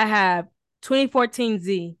albums, I have 2014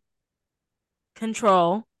 Z,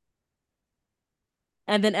 Control,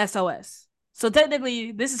 and then SOS. So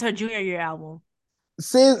technically, this is her junior year album.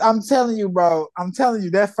 Sis, I'm telling you, bro. I'm telling you,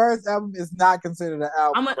 that first album is not considered an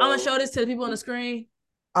album, I'm gonna bro. show this to the people on the screen.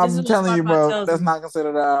 This is I'm what telling you, Spotify bro. tells That's me. not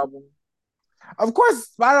considered an album. Of course,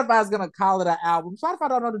 Spotify's gonna call it an album. Spotify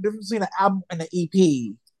don't know the difference between an album and an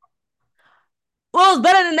EP. Well, it's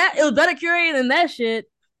better than that. It was better curated than that shit.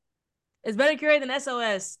 It's better curated than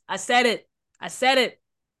SOS. I said it. I said it.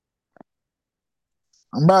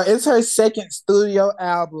 Bro, it's her second studio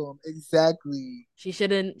album. Exactly. She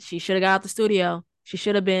should have got out the studio. She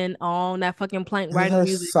should have been on that fucking plank This is writing her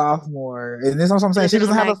music. sophomore. And this is what I'm Should saying. have She been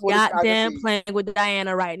doesn't on have a that full goddamn discography. plank with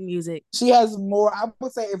Diana writing music. She has more, I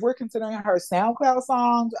would say, if we're considering her SoundCloud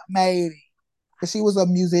songs, maybe. Because she was a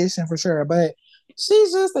musician for sure. But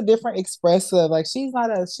she's just a different expressive. Like she's not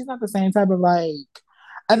the same type of like.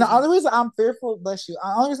 And the She's only reason I'm fearful, bless you,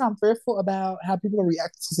 the only reason I'm fearful about how people are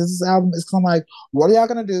reacting to this album is because I'm like, what are y'all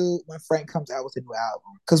gonna do when Frank comes out with a new album?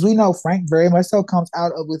 Because we know Frank very much so comes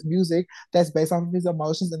out of with music that's based off of his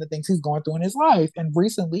emotions and the things he's going through in his life. And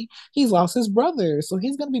recently, he's lost his brother, so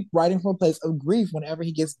he's gonna be writing from a place of grief whenever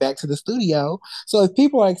he gets back to the studio. So if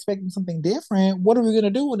people are expecting something different, what are we gonna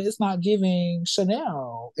do when it's not giving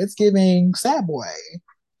Chanel? It's giving Sad Boy.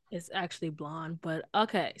 It's actually blonde, but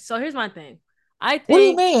okay. So here's my thing. I What do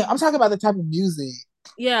you think, mean? I'm talking about the type of music.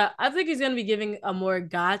 yeah, I think he's gonna be giving a more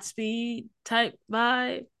Godspeed type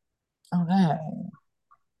vibe. Okay.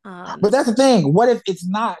 But This that's the thing. What if it's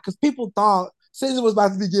not? Because people thought Caesar was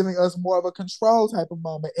about to be giving us more of a control type of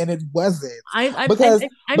moment, and it wasn't. Because,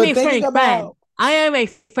 I'm but a thinking Frank fan. about, I am a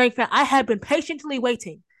Frank fan. I have been patiently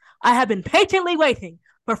waiting. I have been patiently waiting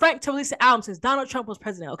for Frank to release an album since Donald Trump was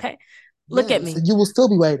president. Okay, look at yes, me. and you will still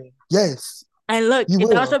be waiting. Yes, And look, you if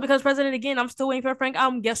Donald will. Trump becomes president again, I'm still waiting for a Frank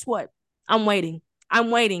album. Guess what? I'm waiting. I'm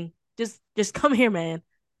waiting. Just come here, man.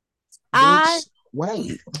 I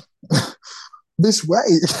Bitch, wait. Bitch,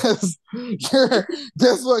 wait.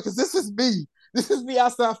 Guess what? Because this is me. This is me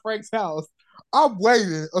outside Frank's house. I'm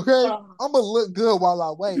waiting, okay? I'm going to look good while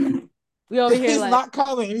I wait. we over here He's like not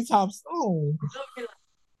coming anytime soon.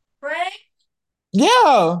 Frank, Yeah.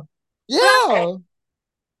 Frank, Yeah.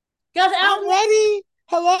 got the I'm album, ready.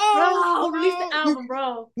 Hello, bro. Release the hello. You album,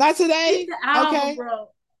 bro. not Release today? the album, Okay. bro.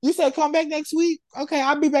 You said come back next week. Okay,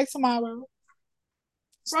 I'll be back tomorrow.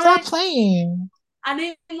 Stop Frank, playing. I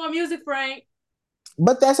need more music, Frank.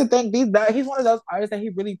 But that's the thing. He's one of those artists that he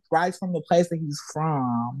really writes from the place that he's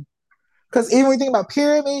from. Because even when you think about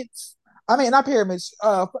pyramids, I mean not pyramids.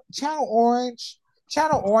 Channel Orange.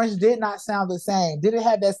 Channel Orange did not sound the same. Did it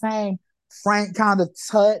have that same Frank kind of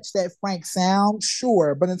touch, that Frank sound?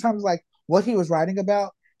 Sure, but in terms of like what he was writing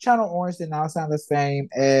about, Channel Orange did not sound the same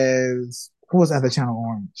as who was at the Channel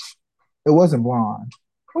Orange. It wasn't blonde.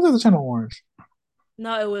 Who was at the Channel Orange?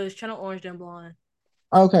 No, it was Channel Orange and Blonde.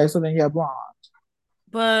 Okay, so then yeah, blonde.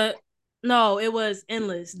 But no, it was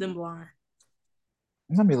Endless then Blonde.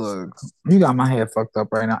 Let me look. You got my head fucked up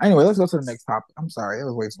right now. Anyway, let's go to the next topic. I'm sorry, it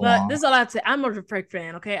was way too But long. this is all I have to say. I'm a Frank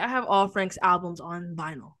fan, okay? I have all Frank's albums on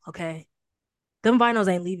vinyl, okay? Them vinyls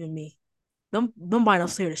ain't leaving me. Them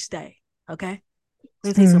vinyls here to stay, okay? Let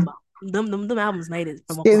me tell you Hmm. something about them albums made it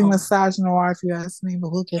from It's getting Oklahoma. misogynoir if you ask me,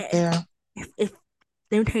 but we'll get If, there. if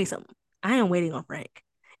let me tell you something. I am waiting on Frank.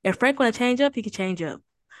 If Frank want to change up, he can change up.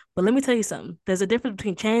 But let me tell you something. There's a difference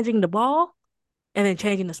between changing the ball and then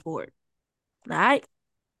changing the sport. All right?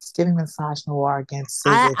 It's giving misogynoir against I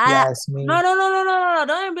SZA if you I ask no me. no no no no no no.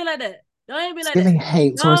 Don't even be like that. Don't even be It's like that. giving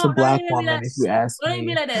hate towards a No, don't black even be woman like. if you ask Don't even be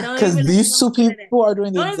me. like that. Don't even be Because like that. these Don't two even be like that. people are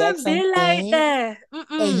doing the Don't exact even same be like thing. that. And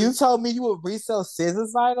Mm-mm. you told me you would resell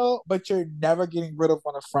SZA's vinyl, but you're never getting rid of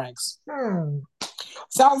one of Frank's.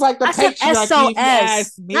 Sounds like the I said patriarchy if you SOS,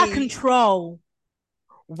 ask not me. control.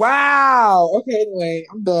 Wow. Okay, anyway,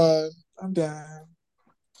 I'm done. I'm done.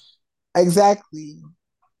 Exactly.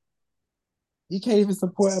 You can't even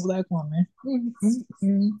support a black woman.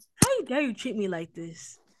 How dare you treat me like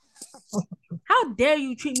this? How dare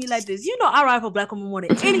you treat me like this? You know I ride for black women more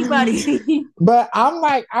than anybody. But I'm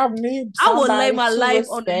like, I need I will lay somebody my to life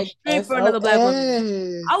on the respect street for another black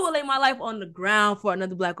woman. I SOS. will lay my life on the ground for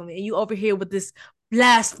another black woman. And you over here with this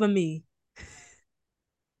blasphemy.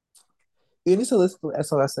 You need to listen to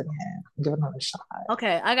SOS again. Give it another shot.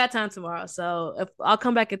 Okay, I got time tomorrow. So if I'll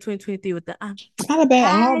come back in 2023 with the It's not a bad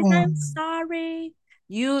guys, I'm album. sorry.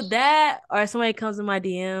 You that or somebody comes in my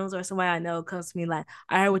DMs or somebody I know comes to me like,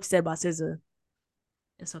 I heard what you said about SZA.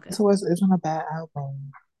 It's okay. SOS isn't a bad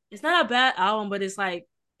album. It's not a bad album, but it's like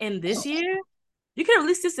in this year, you can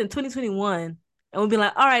release this in 2021 and we'll be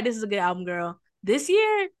like, all right, this is a good album, girl. This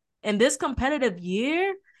year and this competitive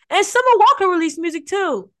year, and Summer Walker released music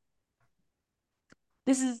too.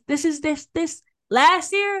 This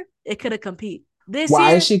last year it could have competed. This Why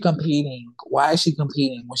year is she competing? Why is she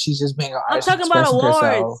competing when she's just being an I'm artist and talking about expressing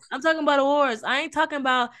herself? awards. I'm talking about awards. I ain't talking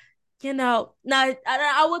about, now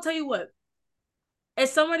I will tell you what. In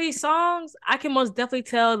some of these songs, I can most definitely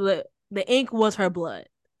tell the ink was her blood.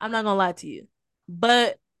 I'm not gonna lie to you.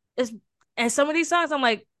 But it's and some of these songs, I'm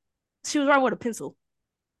like, she was writing with a pencil.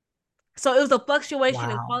 So it was a fluctuation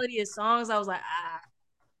in Wow. quality of songs. I was like, ah.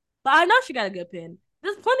 But I know she got a good pen.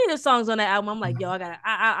 There's plenty of songs on that album. I'm like, yo,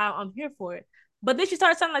 I'm here for it. But then she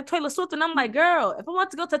started sounding like Taylor Swift, and I'm like, girl, if I want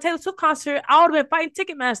to go to a Taylor Swift concert, I would have been fighting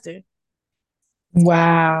Ticketmaster.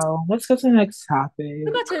 Wow. Let's go to the next topic.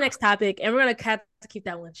 We'll go to the next topic, and we're gonna have to keep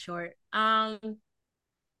that one short. We're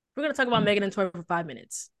gonna talk about Megan and Tori for 5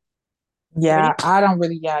 minutes. You Yeah, ready? I don't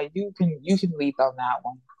really. Yeah, you can lead on that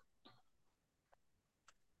one.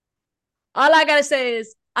 All I gotta say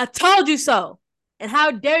is, I told you so. And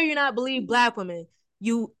how dare you not believe black women?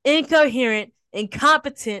 You incoherent,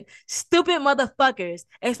 incompetent, stupid motherfuckers.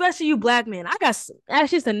 Especially you black men. Actually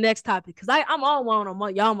it's the next topic because I'm all one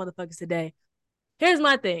on y'all motherfuckers today. Here's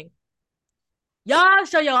my thing. Y'all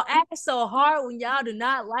show your ass so hard when y'all do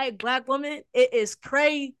not like black women. It is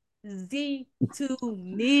crazy to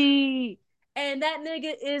me. And that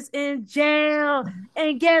nigga is in jail.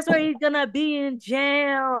 And guess where he's gonna be in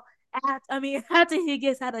jail? After he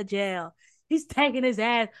gets out of jail, he's taking his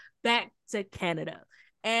ass back to Canada.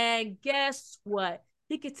 And guess what?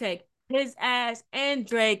 He could take his ass and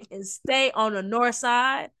Drake and stay on the north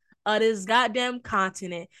side of this goddamn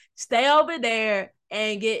continent. Stay over there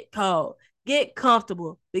and get cold. Get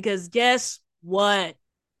comfortable because guess what?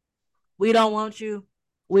 We don't want you.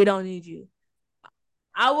 We don't need you.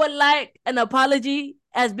 I would like an apology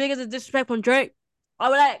as big as a disrespect from Drake. I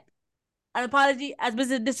would like an apology as big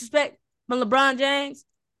as a disrespect from LeBron James.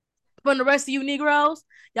 From the rest of you Negroes,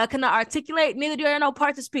 y'all cannot articulate. Neither do you know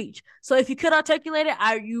parts of speech. So if you could articulate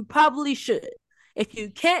it, you probably should. If you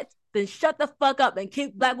can't, then shut the fuck up and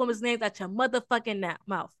keep black women's names out your motherfucking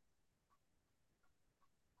mouth.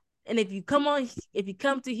 And if you come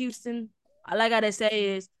to Houston, all I gotta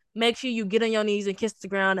say is make sure you get on your knees and kiss the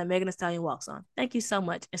ground that Megan Thee Stallion walks on. Thank you so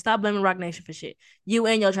much. And stop blaming Rock Nation for shit. You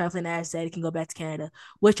and your trifling ass said you can go back to Canada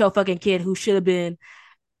with your fucking kid who should have been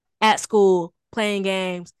at school playing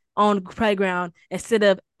games on the playground instead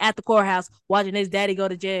of at the courthouse watching his daddy go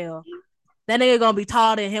to jail. That nigga gonna be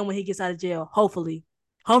taller than him when he gets out of jail. Hopefully.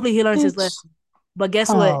 Hopefully he learns his Bitch. lesson. But guess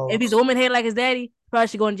what? Oh. If he's a woman head like his daddy, probably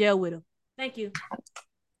should go in jail with him. Thank you.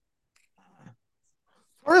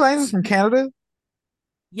 Tory Lanez is from Canada?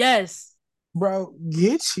 Yes. Bro,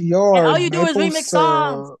 get And your all you do is maple remix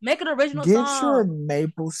songs. syrup. Make an original Get your song.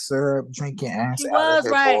 maple syrup drinking ass She out of was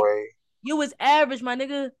here, right. boy. You was average, my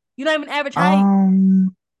nigga. You not even average height,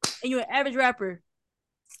 Um, and you're an average rapper. is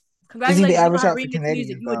he the Congratulations, you know average how to height for remix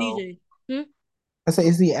music. Canadians You a though? DJ. Hmm? I say,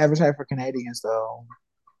 is the average height for Canadians though?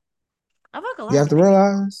 I fuck a You lot of have to Canadians.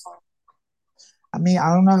 realize. I mean,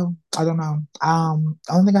 I don't know. I don't know.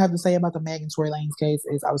 Only thing I have to say about the Meg and Tory Lanez case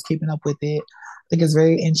is I was keeping up with it. I think it's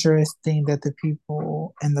very interesting that the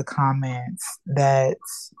people in the comments that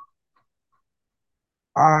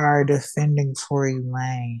are defending Tory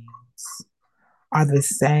Lanez are the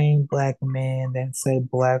same black men that say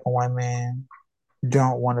black women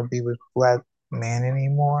don't want to be with black men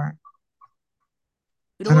anymore.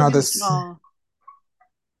 We don't And want are to be with this y'all.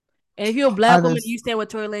 And if you're a black are woman and this you stand with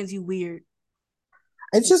Tory Lanez, you weird.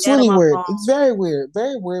 it's You just dead on really my weird. It's phone.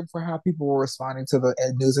 very weird for how people were responding to the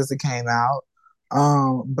news as it came out.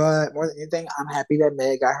 But more than anything, I'm happy that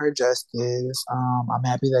Meg got her justice. I'm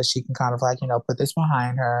happy that she can kind of like, put this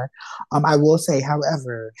behind her. I will say,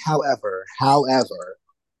 however,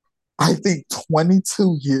 I think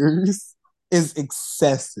 22 years is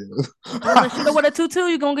excessive. You want to shoot her with a tutu,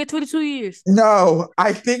 you're going to get 22 years. No,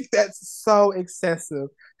 I think that's so excessive,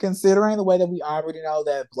 considering the way that we already know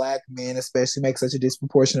that black men, especially, make such a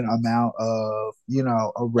disproportionate amount of, But he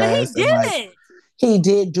arrests and like didn't. he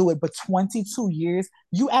did do it, but 22 years.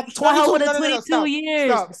 You You act shot her 22. with a No, no, no, no. 22 Stop,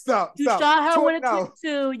 years. stop, stop, You stop. shot her with a No,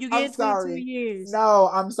 22. You I'm get 22 sorry. years. No,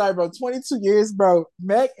 I'm sorry, bro. 22 years, bro.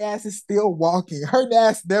 Meg ass is still walking. Her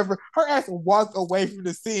ass walked away from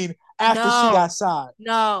the scene after she got No. shot.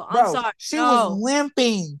 No. I'm Bro, sorry. she was No.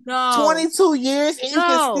 limping. No. 22 years and you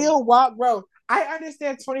can No. still walk, bro. I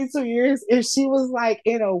understand 22 years if she was like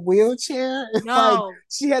in a wheelchair, if like No.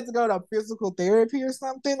 she had to go to physical therapy or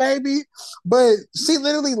something, maybe. But she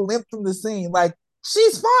literally limped from the scene. Like,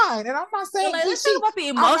 she's fine. And I'm not But saying like, let's talk about the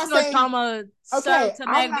I'm not emotional saying trauma okay, served to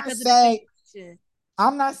Meg because of the situation.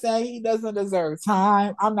 I'm not saying he doesn't deserve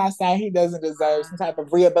time. I'm not saying he doesn't deserve some type Wow.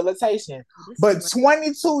 of rehabilitation. This But seems like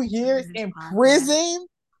 22 a years feminist in podcast. prison,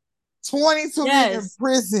 22 years in Yes.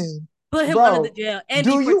 prison, Put him under the bro. jail and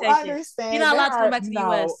Do you deportation. He's understand? not There allowed to come are back to the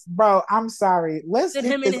no, US. bro. I'm sorry. Let's Send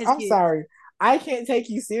get him and this. his I'm kids. sorry. I can't take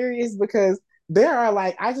you serious because there are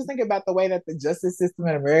like I just think about the way that the justice system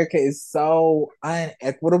in America is so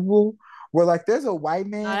unequitable. Where like there's a white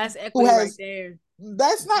Nah, man that's who equity right has there.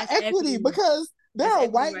 that's not That's equity equity. because there That's are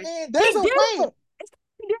equity white right men. there. There's He a did wait. it.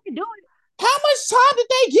 He didn't do it. How much time did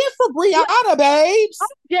they get for You Brianna, babes?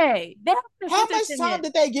 Jay. They haven't How sentenced much him time yet.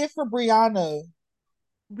 did they get for Brianna?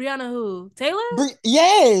 Brianna who? Taylor?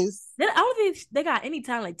 Yes. I don't think they got any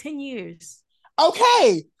time, like 10 years.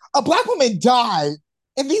 Okay, a black woman died,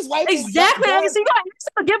 and these white men got Exactly. barely. So you got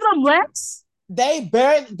to give them less? They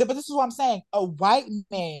barely. But this is what I'm saying. A white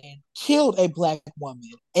man killed a black woman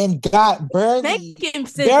and got Making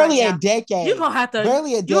sense right barely a now. You're decade, gonna have to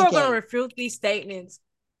barely a you are gonna decade. refute these statements.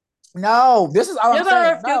 No, this is all I'm You're gonna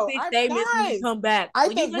saying. refute No, these I'm statements when you not. come back. I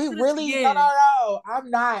When you think we listen to this really again. no. I'm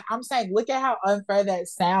not. I'm saying look at how unfair that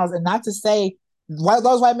sounds, and not to say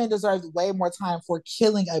those white men deserve way more time for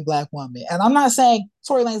killing a black woman. And I'm not saying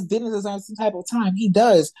Tory Lanez didn't deserve some type of time. He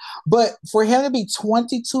does, but for him to be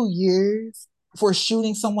 22 years for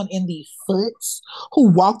shooting someone in the foot who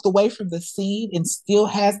walked away from the scene and still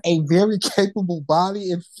has a very capable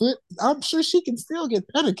body and foot, I'm sure she can still get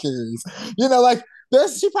pedicures. Like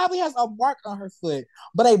she probably has a mark on her foot,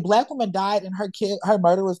 but a black woman died, and her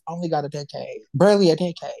murderers only got a decade, barely a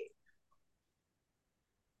decade.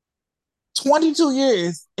 22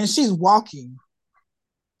 years, and she's walking.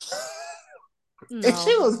 If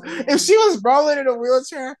she was, if No. she was rolling in a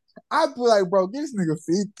wheelchair, I'd be like, bro, this nigga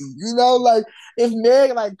 50. Like if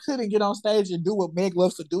Meg like couldn't get on stage and do what Meg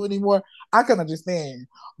loves to do anymore, I can understand.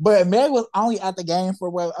 But Meg was only at the game for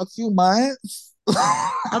what, a few months.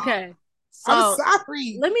 Okay. I'm So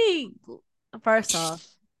sorry. let me first off,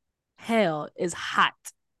 hell is hot.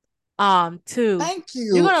 Two, Thank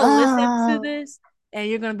you're you. gonna listen to this and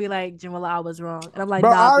you're gonna be like, Jamila, I was wrong. And I'm like,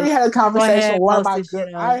 Bro, nah, I already bitch. had a Go conversation ahead, with one of post my this good.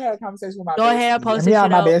 shit I up. had a conversation with my Go ahead, bestie, post and me this and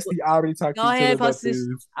shit my up. bestie already talked to Go each ahead, other and about post this.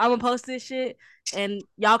 this. I'm gonna post this shit, and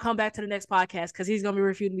y'all come back to the next podcast because he's gonna be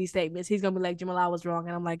refuting these statements. He's gonna be like, Jamila, I was wrong,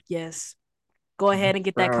 and I'm like, yes. Go ahead and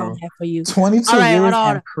get that coming Bro, back for you. All 22 right, hold years in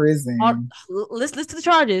on. prison. Listen to the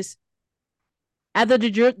charges. After the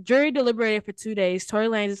jury deliberated for 2 days, Tory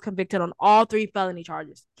Lanez is convicted on all three felony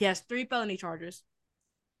charges. He has three felony charges,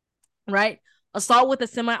 right? Assault with a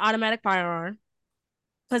semi-automatic firearm,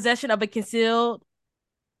 possession of a concealed,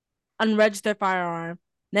 unregistered firearm,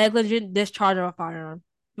 negligent discharge of a firearm.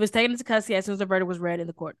 He was taken into custody as soon as the verdict was read in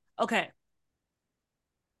the court. Okay.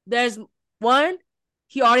 There's one,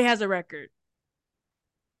 he already has a record.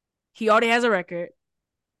 He already has a record.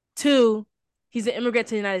 Two, he's an immigrant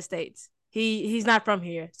to the United States. He's not from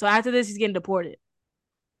here. So after this, he's getting deported.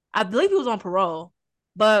 I believe he was on parole,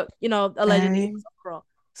 but allegedly he Okay. was on parole.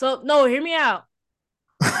 So no, hear me out.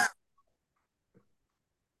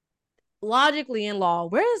 Logically in law,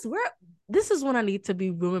 this is when I need to be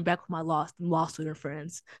rooming back with my law student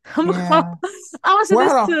friends. I'm gonna Yeah. say Well, this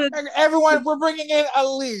hold to on. Everyone, we're bringing in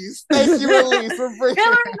Elise. Thank you, Elise, for bringing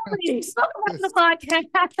Hillary. Welcome back to the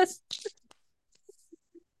podcast.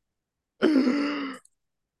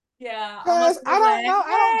 Yeah, I'm gonna Because say I don't like, know. I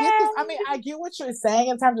don't get this. I mean, hey, I get what you're saying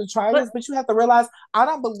in terms of but charges, but you have to realize I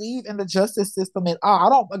don't believe in the justice system at all. I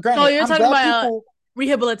don't, so granted, you're I'm talking glad about people,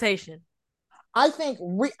 rehabilitation. I think,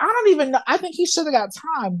 I don't even know. I think he should have got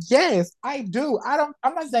time. Yes, I do. I'm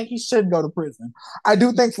not saying he shouldn't go to prison. I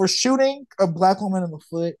do think for shooting a black woman in the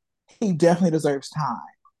foot, he definitely deserves time.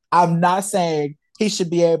 I'm not saying he should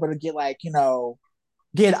be able to get like,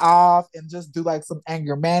 get off and just do like some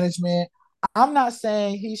anger management. I'm not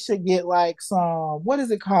saying he should get like some, what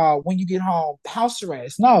is it called when you get home? House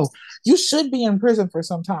arrest. No, you should be in prison for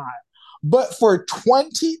some time. But for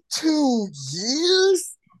 22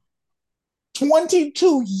 years,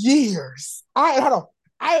 22 years. I hold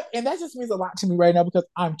on. And that just means a lot to me right now because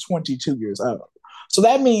I'm 22 years old. So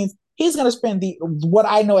that means he's gonna spend the what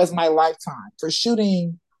I know as my lifetime for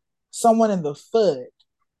shooting someone in the foot,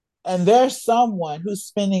 and there's someone who's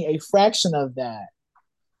spending a fraction of that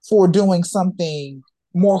for doing something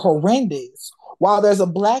more horrendous, while there's a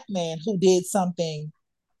black man who did something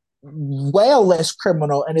well less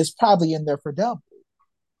criminal and is probably in there for double.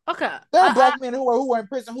 Okay, There are black men who are in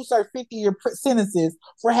prison who serve 50-year sentences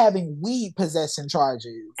for having weed possession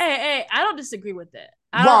charges. hey, I don't disagree with that.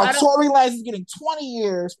 While I don't. Tory Lanez is getting 20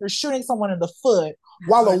 years for shooting someone in the foot,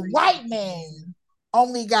 while a white man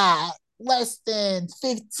only got less than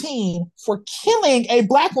 15 for killing a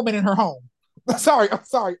black woman in her home. I'm sorry.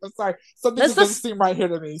 Something just doesn't Let's seem right here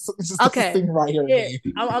to me. Something just doesn't okay. seem right here to Here,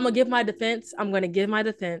 me. I'm gonna give my defense. I'm gonna give my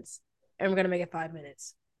defense, and we're gonna make it 5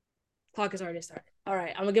 minutes. Clock is already started. All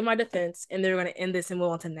right, I'm gonna give my defense, and then we're gonna end this and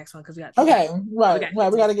move on to the next one because Okay, we right. got to get We to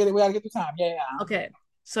it. gotta get it. We gotta get the time. Yeah, yeah. Okay,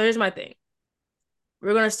 so here's my thing.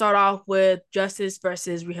 We're gonna start off with justice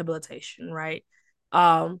versus rehabilitation, right?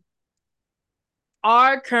 Um,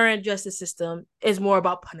 our current justice system is more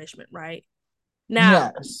about punishment, right?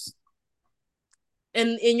 Now, Yes.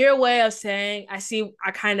 in your way of saying,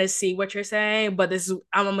 I kind of see what you're saying, but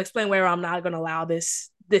I'm gonna explain where I'm not gonna allow this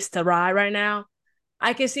to ride right now.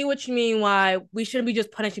 I can see what you mean. Why we shouldn't be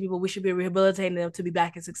just punishing people. We should be rehabilitating them to be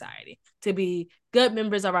back in society, to be good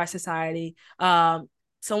members of our society.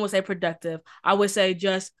 Some would say productive. I would say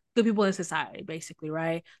just good people in society, basically,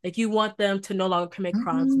 right? Like you want them to no longer commit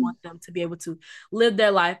crimes. You Mm-hmm. want them to be able to live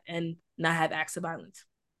their life and not have acts of violence.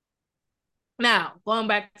 Now, going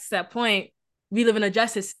back to that point, we live in a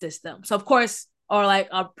justice system. So, of course, or like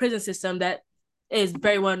a prison system that is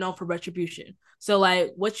very well known for retribution. So,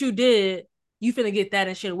 like, what you did, you finna get that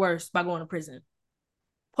and shit worse by going to prison.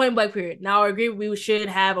 Point blank, period. Now, I agree we should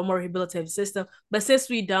have a more rehabilitative system, but since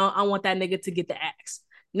we don't, I want that nigga to get the axe.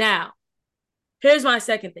 Now, here's my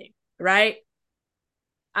second thing, right?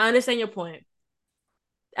 I understand your point.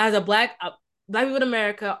 As a black people in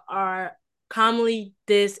America are commonly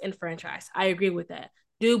disenfranchised. I agree with that.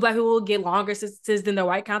 Do black people get longer sentences than their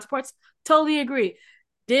white counterparts? Totally agree.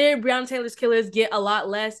 Did Breonna Taylor's killers get a lot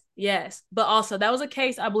less? Yes. But also, that was a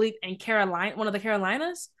case, I believe, in Carolina, one of the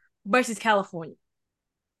Carolinas versus California.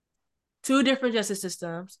 Two different justice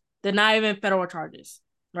systems. They're not even federal charges,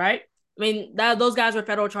 right? I mean, those guys were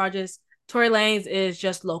federal charges. Tory Lanez is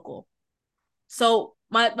just local. So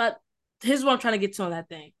my here's what I'm trying to get to on that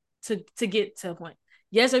thing to get to a point.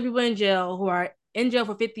 Yes, there are people in jail who are in jail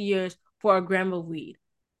for 50 years for a gram of weed.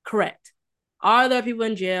 Correct. Are there people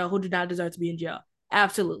in jail who do not deserve to be in jail?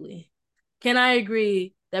 Absolutely. Can I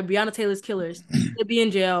agree that Breonna Taylor's killers should be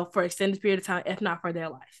in jail for extended period of time, if not for their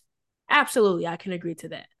life? Absolutely, I can agree to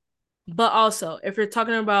that. But also, if you're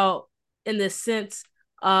talking about in the sense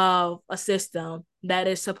of a system that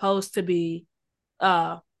is supposed to be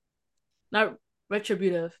not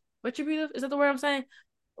retributive. Retributive, is that the word I'm saying?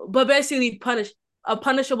 But basically a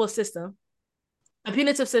punishable system, a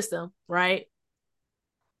punitive system, right?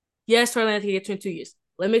 Yes, Torland can get 22 years.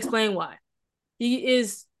 Let me explain why. He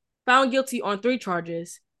is found guilty on 3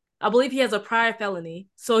 charges. I believe he has a prior felony,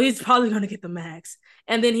 so he's probably going to get the max.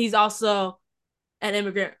 And then he's also an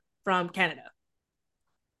immigrant from Canada.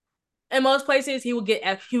 In most places, he will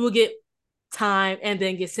get time and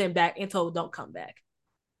then get sent back and told don't come back.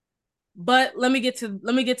 But let me get to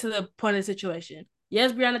the point of the situation.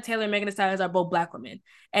 Yes, Breonna Taylor and Megan Thee Stallion are both black women,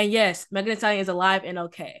 and yes, Megan Thee Stallion is alive and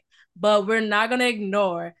okay. But we're not gonna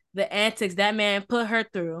ignore the antics that man put her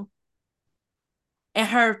through and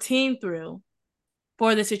her team through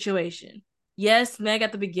for the situation. Yes, Meg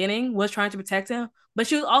at the beginning was trying to protect him, but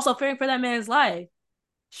she was also fearing for that man's life.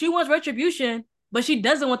 She wants retribution, but she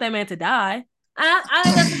doesn't want that man to die. I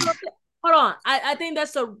ain't got hold on. I think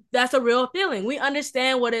that's a real feeling. We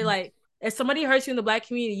understand what it like. If somebody hurts you in the black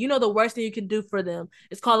community, you know the worst thing you can do for them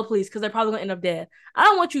is call the police because they're probably gonna end up dead. I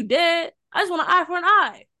don't want you dead. I just want an eye for an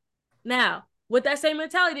eye. Now, with that same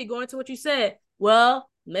mentality, going to what you said, well,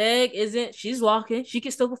 Meg isn't, she's walking, she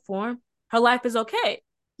can still perform. Her life is okay.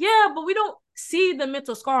 Yeah, but we don't see the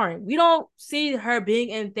mental scarring. We don't see her being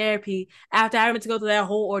in therapy after having to go through that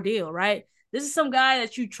whole ordeal, right? This is some guy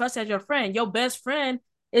that you trust as your friend. Your best friend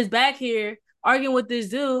is back here arguing with this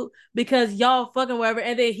dude because y'all fucking whatever,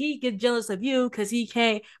 and then he gets jealous of you because he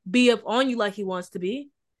can't be up on you like he wants to be.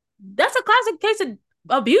 That's a classic case of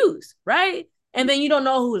abuse, right? And then you don't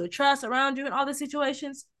know who to trust around you in all the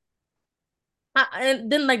situations.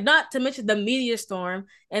 And then, like, not to mention the media storm,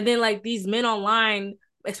 and then like these men online,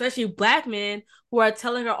 especially black men, who are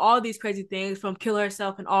telling her all these crazy things from kill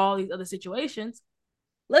herself and all these other situations.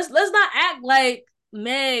 Let's not act like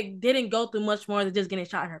Meg didn't go through much more than just getting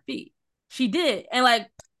shot in her feet. She did, and like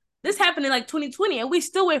this happened in like 2020, and we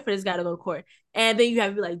still wait for this guy to go to court. And then you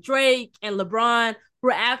have like Drake and LeBron who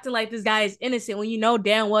are acting like this guy is innocent when you know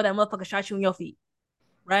damn well that motherfucker shot you in your feet,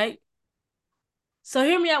 right? So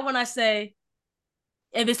hear me out when I say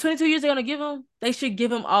if it's 22 years they're gonna give him, they should give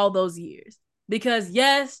him all those years. Because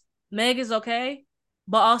yes, Meg is okay,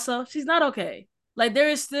 but also she's not okay. Like there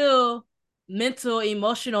is still mental,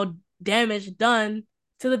 emotional damage done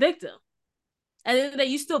to the victim. At the end of the day,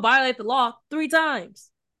 you still violate the law 3 times.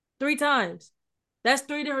 3 times. That's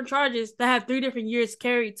 3 different charges that have 3 different years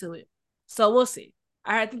carried to it. So we'll see.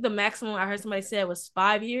 I think the maximum I heard somebody said was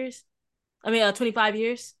 5 years. 25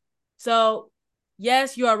 years. So,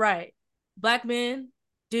 yes, you are right. Black men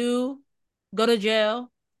do go to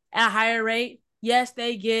jail at a higher rate. Yes,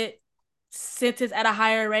 they get sentenced at a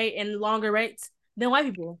higher rate and longer rates than white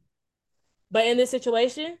people. But in this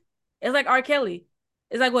situation, it's like R. Kelly.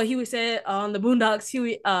 It's like what Huey said on the Boondocks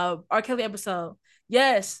R. Kelly episode.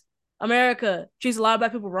 Yes, America treats a lot of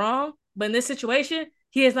black people wrong, but in this situation,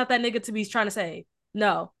 he is not that nigga to be trying to save.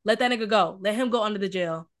 No, let that nigga go. Let him go under the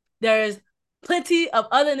jail. There is plenty of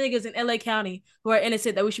other niggas in LA County who are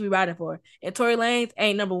innocent that we should be riding for. And Tory Lanez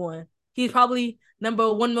ain't number one. He's probably number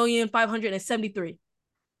 1,573,000.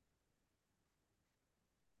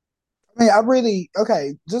 I mean, I really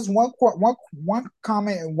okay. Just one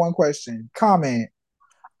comment and one question. Comment.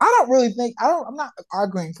 I don't really think I don't. I'm not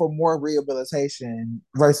arguing for more rehabilitation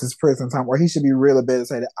versus prison time, or he should be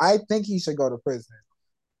rehabilitated. I think he should go to prison.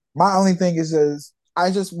 My only thing is just I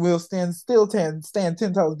just will stand 10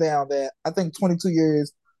 toes down that I think 22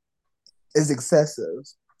 years is excessive,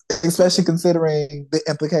 especially considering the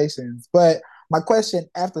implications. But my question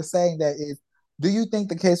after saying that is, do you think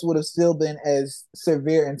the case would have still been as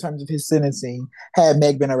severe in terms of his sentencing had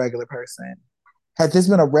Meg been a regular person? Had this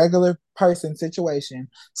been a regular person situation,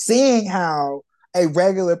 seeing how a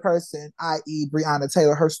regular person, i.e., Breonna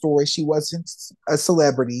Taylor, her story, she wasn't a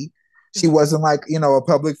celebrity. She wasn't like, a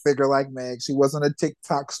public figure like Meg. She wasn't a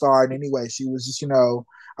TikTok star in any way. She was just, a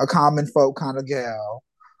common folk kind of gal.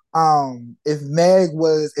 If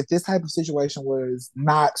this type of situation was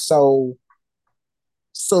not so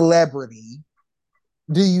celebrity,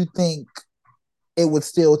 do you think it would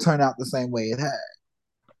still turn out the same way it had?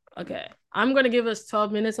 Okay. I'm going to give us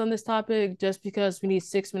 12 minutes on this topic just because we need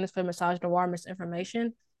 6 minutes for massage noir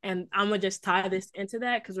misinformation. And I'm going to just tie this into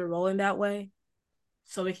that because we're rolling that way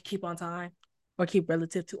so we can keep on time or keep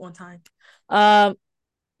relative to on time.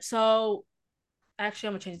 So actually,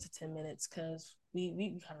 I'm going to change it to 10 minutes because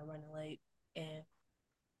we kind of running late. And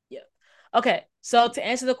yeah. Okay. So to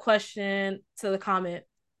answer the question to the comment,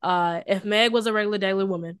 if Meg was a regular daily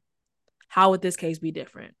woman, how would this case be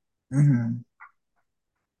different? Mm-hmm.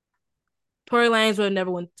 Tory Lanez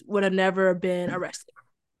would have never been arrested.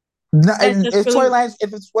 No, and if really, Tory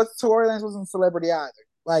Lanez wasn't a celebrity either.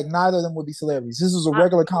 Like neither of them would be celebrities. This was a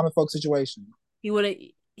regular common folk situation. He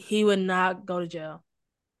would not go to jail.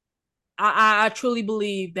 I truly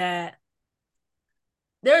believe that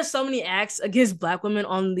there are so many acts against black women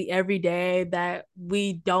on the everyday that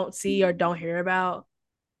we don't see or don't hear about.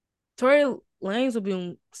 Tory Lanez would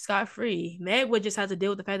be scot free. Meg would just have to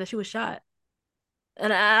deal with the fact that she was shot.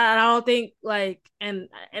 And I don't think and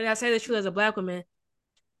I say this true as a black woman.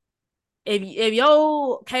 If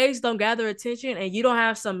your case don't gather attention and you don't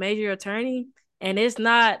have some major attorney and it's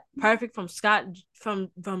not perfect from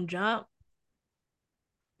jump,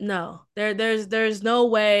 no, there's no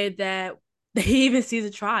way that he even sees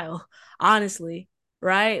a trial. Honestly,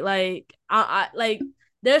 right? Like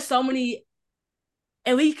there's so many,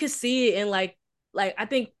 and we could see it in like I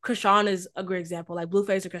think Krishan is a great example, like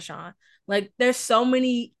Blueface or Krishan. Like there's so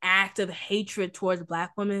many acts of hatred towards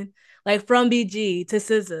black women, like from BG to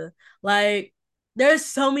SZA. Like there's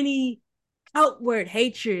so many outward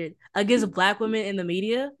hatred against Black women in the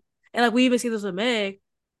media, and like we even see this with Meg,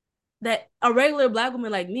 that a regular Black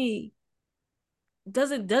woman like me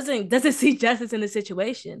doesn't see justice in the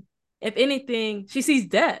situation. If anything, she sees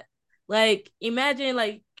death. Like imagine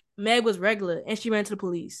like Meg was regular and she ran to the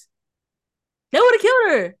police. They would have killed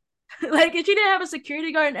her. Like if she didn't have a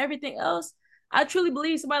security guard and everything else, I truly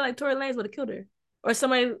believe somebody like Tory Lanez would have killed her, or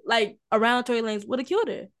somebody like around Tory Lanez would have killed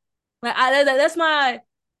her. Like that's my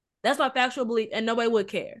factual belief, and nobody would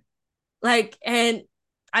care. Like, and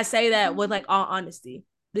I say that with like all honesty,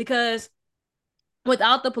 because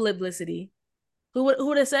without the publicity, who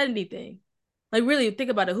would have said anything? Like really think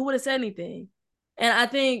about it, who would have said anything? And I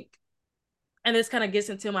think, and this kind of gets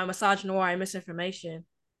into my misogynoir and misinformation.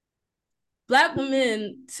 Black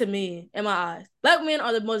women, to me, in my eyes, Black men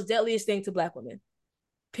are the most deadliest thing to Black women.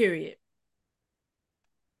 Period.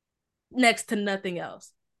 Next to nothing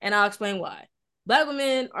else. And I'll explain why. Black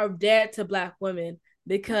women are dead to Black women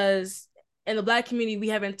because in the Black community, we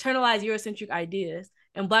have internalized Eurocentric ideas.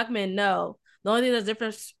 And Black men know the only thing that's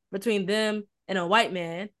different between them and a white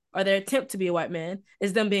man, or their attempt to be a white man,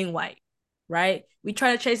 is them being white, right? We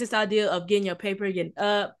try to chase this idea of getting your paper, getting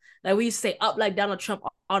up. Like we used to say up like Donald Trump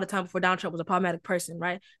all the time before Donald Trump was a problematic person,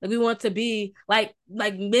 right? Like we want to be like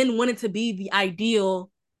men wanted to be the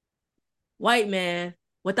ideal white man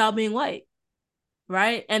without being white,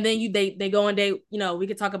 right? And then they go and date, we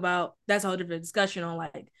could talk about, that's a whole different discussion on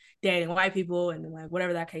like dating white people and like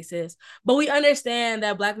whatever that case is. But we understand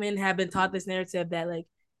that Black men have been taught this narrative that like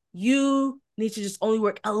you need to just only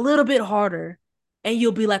work a little bit harder and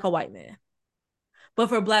you'll be like a white man. But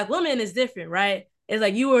for Black women, it's different, right? It's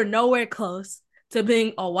like you are nowhere close to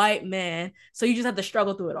being a white man, so you just have to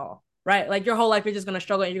struggle through it all, right? Like your whole life, you're just gonna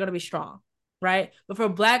struggle and you're gonna be strong, right? But for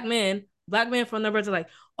Black men from numbers are like,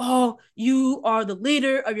 oh, you are the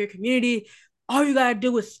leader of your community. All you gotta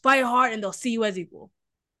do is fight hard, and they'll see you as equal.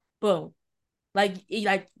 Boom. Like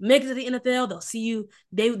make it to the NFL, they'll see you.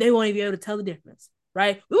 They won't even be able to tell the difference,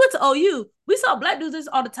 right? We went to OU. We saw Black dudes this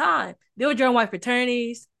all the time. They would join white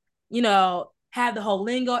fraternities, have the whole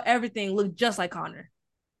lingo, everything looked just like Connor.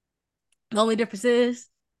 The only difference is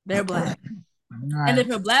they're Black. Right. And then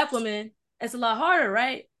for Black women, it's a lot harder,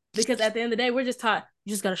 right? Because at the end of the day, we're just taught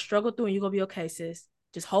you just gotta struggle through and you're gonna be okay, sis.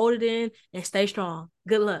 Just hold it in and stay strong.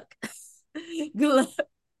 Good luck. Good luck.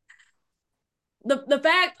 The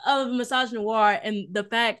fact of misogynoir and the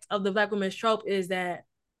fact of the Black women's trope is that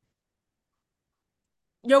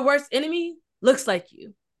your worst enemy looks like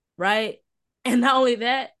you, right? And not only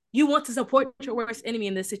that, you want to support your worst enemy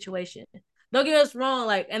in this situation. Don't get us wrong,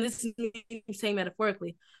 like, and this is me saying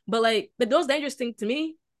metaphorically, but like the most dangerous thing to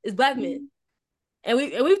me is Black men. And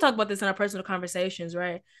we've talked about this in our personal conversations,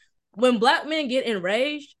 right? When Black men get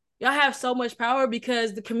enraged, y'all have so much power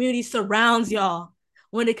because the community surrounds y'all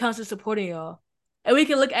when it comes to supporting y'all. And we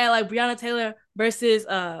can look at like Breonna Taylor versus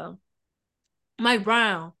Mike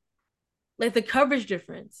Brown, like the coverage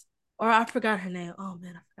difference. Or I forgot her name. Oh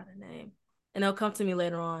man, I forgot her name. And it'll come to me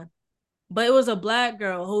later on. But it was a Black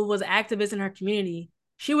girl who was an activist in her community.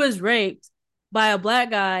 She was raped by a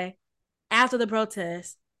Black guy after the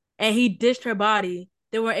protest, and he dished her body.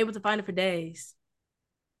 They weren't able to find it for days.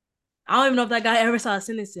 I don't even know if that guy ever saw a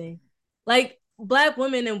sentencing. Like Black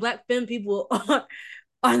women and Black femme people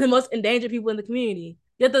are the most endangered people in the community.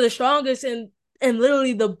 Yet they're the strongest and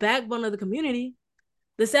literally the backbone of the community.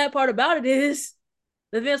 The sad part about it is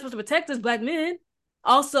the thing that's supposed to protect us, Black men,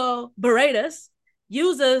 also berate us,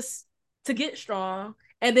 use us to get strong,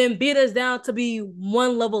 and then beat us down to be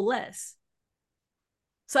one level less.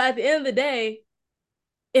 So at the end of the day,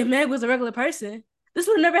 if Meg was a regular person, this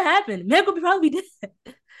would have never happened. Meg would probably be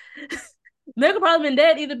dead. Meg would probably been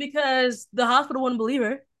dead either because the hospital wouldn't believe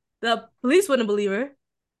her, the police wouldn't believe her,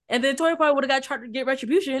 and then Tory probably would have got tried to get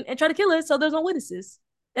retribution and try to kill her so there's no witnesses.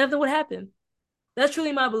 And nothing would happen. That's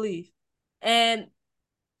truly my belief. And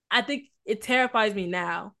I think it terrifies me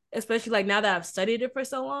now, especially like now that I've studied it for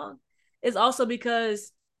so long. It's also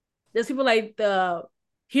because there's people like the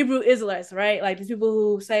Hebrew Israelites, right? Like these people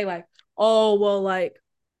who say like, oh, well, like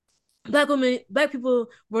Black people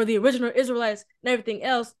were the original Israelites and everything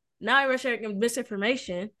else. Now you're sharing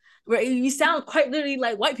misinformation where you sound quite literally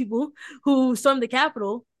like white people who stormed the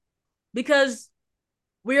Capitol because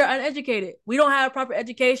we are uneducated. We don't have proper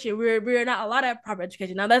education. We're not allowed to have proper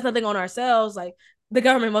education. Now that's nothing on ourselves. Like the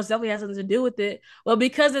government most definitely has something to do with it. But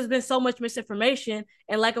because there's been so much misinformation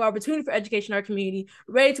and lack of opportunity for education in our community,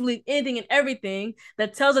 ready to believe anything and everything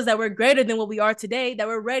that tells us that we're greater than what we are today, that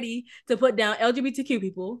we're ready to put down LGBTQ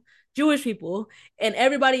people, Jewish people, and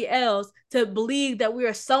everybody else to believe that we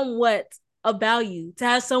are somewhat a value, to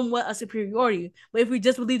have somewhat a superiority. But if we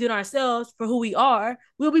just believed in ourselves for who we are,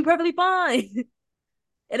 we'll be perfectly fine.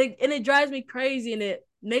 And it drives me crazy and it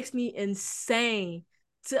makes me insane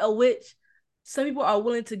to which some people are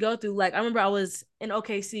willing to go through. Like I remember I was in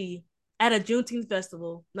OKC at a Juneteenth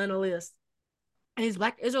festival, nonetheless, and these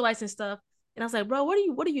Black Israelites and stuff. And I was like, bro, what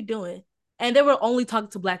are you doing? And they were only talking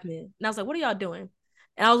to Black men. And I was like, what are y'all doing?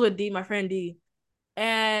 And I was with D, my friend D,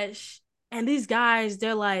 and and these guys,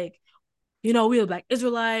 they're like, we're Black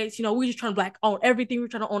Israelites, we just trying to Black own everything. We're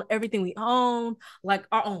trying to own everything we own, like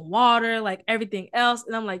our own water, like everything else.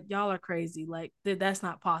 And I'm like, y'all are crazy. Like, that's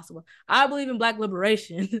not possible. I believe in Black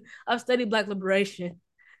liberation. I've studied Black liberation.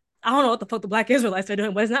 I don't know what the fuck the Black Israelites are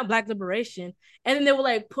doing, but it's not Black liberation. And then they will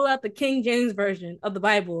like pull out the King James version of the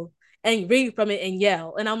Bible and read from it and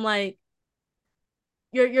yell. And I'm like,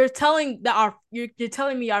 you're telling that you're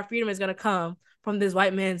telling me our freedom is gonna come from this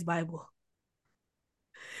white man's Bible.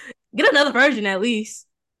 Get another version at least.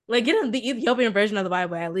 Like get the Ethiopian version of the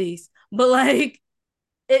Bible at least. But like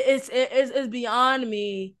it's beyond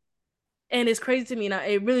me, and it's crazy to me.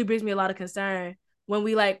 And it really brings me a lot of concern when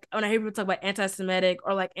I hear people talk about anti-Semitic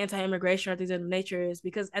or like anti-immigration or things of nature, is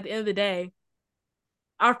because at the end of the day,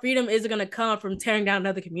 our freedom isn't going to come from tearing down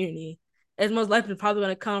another community. It's most likely probably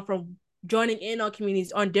going to come from joining in on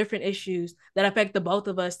communities on different issues that affect the both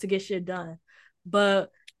of us to get shit done.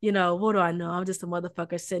 But what do I know? I'm just a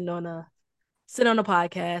motherfucker sitting on a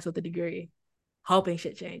podcast with a degree, hoping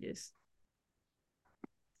shit changes.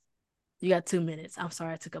 You got 2 minutes. I'm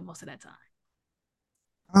sorry I took up most of that time.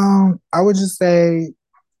 I would just say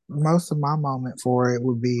most of my moment for it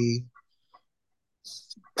would be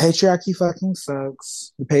patriarchy fucking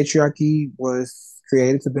sucks. The patriarchy was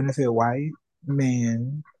created to benefit white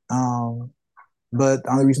men. But the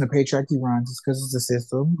only reason the patriarchy runs is because it's a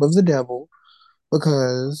system of the devil.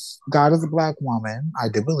 Because God is a black woman. I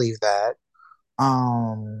do believe that.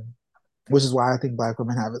 Um, which is why I think black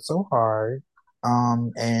women have it so hard.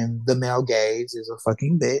 And the male gaze is a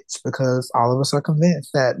fucking bitch because all of us are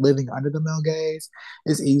convinced that living under the male gaze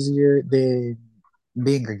is easier than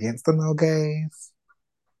being against the male gaze.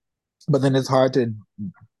 But then it's hard to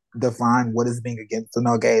define what is being against the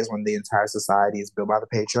male gaze when the entire society is built by the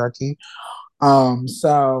patriarchy.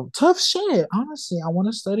 So tough shit. Honestly, I want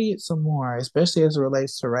to study it some more, especially as it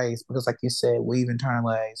relates to race, because like you said, we've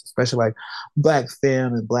internalized, especially like black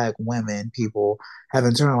femme and black women, people have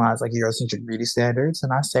internalized like Eurocentric beauty standards.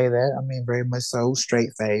 And I say that, I mean, very much so,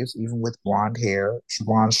 straight face, even with blonde hair,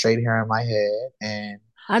 blonde straight hair in my head. And,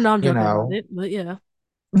 I know I'm you joking about know, it, but yeah.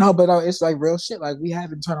 no, but it's like real shit. Like we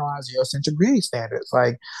have internalized Eurocentric beauty standards,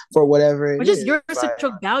 like for whatever Or it just is. your Like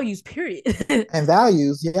central values, period. and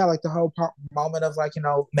values, yeah, like the whole moment of like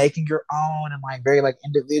making your own and like very like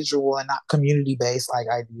individual and not community based like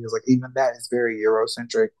ideas, like even that is very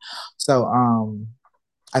Eurocentric. So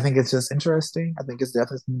I think it's just interesting. I think it's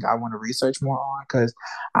definitely something I want to research more on because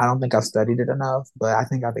I don't think I've studied it enough, but I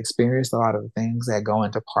think I've experienced a lot of the things that go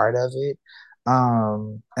into part of it.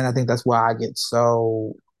 And I think that's why I get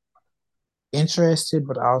so interested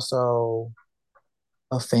but also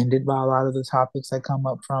offended by a lot of the topics that come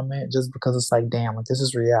up from it just because it's like damn, like this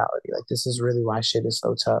is reality, like this is really why shit is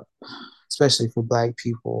so tough, especially for black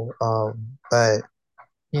people. But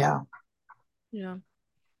yeah. Yeah.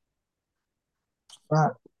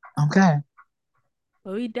 But okay,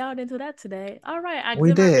 But we delved into that today. All right, I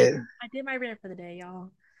we did my rant. did. I did my rant for the day,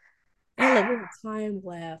 y'all. And look, we have time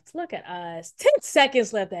left. Look at us. 10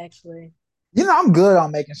 seconds left, actually. I'm good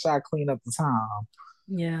on making sure I clean up the time.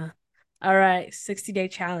 Yeah. All right, 60-day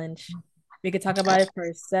challenge. We could talk about it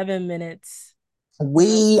for 7 minutes. So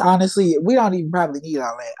We honestly, we don't even probably need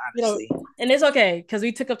all that, you know, honestly. and it's okay because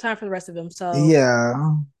we took up time for the rest of them. So Yeah.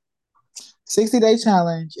 60-day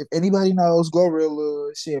challenge. If anybody knows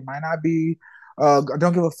Glorilla, shit might not be.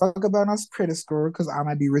 Don't give a fuck about no credit score because I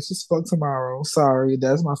might be rich as fuck tomorrow. Sorry,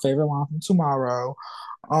 that's my favorite line from Tomorrow.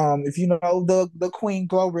 If you know the Queen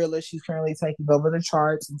Glorilla, she's currently taking over the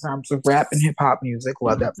charts in terms of rap and hip hop music.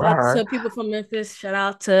 Love that for shout out her. to people from Memphis. Shout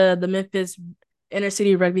out to the Memphis Inner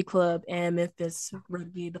City Rugby Club and Memphis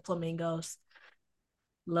Rugby, the Flamingos.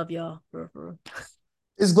 Love y'all. For.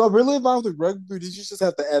 Is Glorilla involved with rugby? Did you just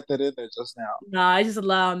have to add that in there just now? Nah, I just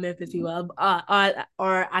allow Memphis people,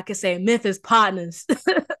 or I could say Memphis partners.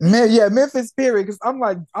 Man, yeah, Memphis period. Because I'm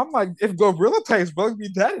like, if Glorilla plays rugby,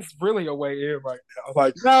 that is really a way in right now.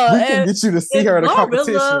 Like, Bro, we can get you to see if her in a Glorilla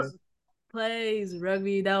competition. plays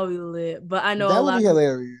rugby, that would be lit. But I know a That would lot be of people,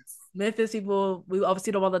 hilarious. Memphis people, we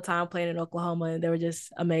obviously them all the time playing in Oklahoma, and they were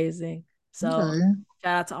just amazing. So Okay.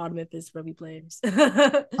 shout out to all the Memphis rugby players.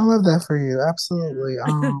 I love that for you. Yeah. Absolutely.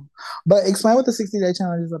 But explain what the 60-day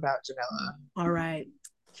challenge is about, Jamila. All right.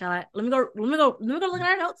 Shall I? Let me go. Let me go. Let me go look at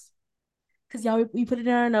our notes. Because y'all, we put it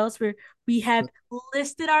in our notes where we have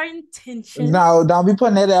listed our intentions. No, don't be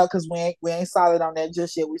putting that out because we ain't solid on that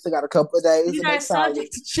just yet. We still got a couple of days These to are make solid.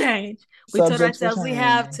 subject to change. We told Subject for ourselves we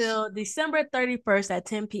have change. till December 31st at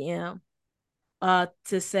 10 p.m.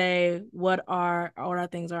 To say what our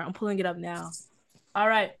things are. I'm pulling it up now. All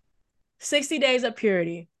right. 60 days of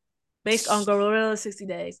purity based on Gorilla 60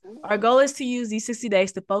 days. Our goal is to use these 60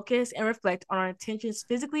 days to focus and reflect on our intentions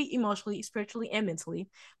physically, emotionally, spiritually, and mentally.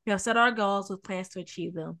 We have set our goals with plans to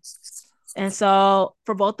achieve them. And so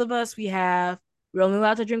for both of us, we're only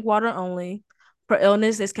allowed to drink water only. For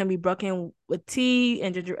illness, this can be broken with tea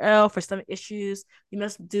and ginger ale. For stomach issues, you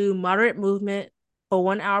must do moderate movement for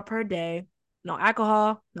 1 hour per day. No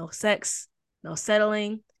alcohol, no sex, no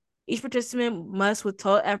settling. Each participant must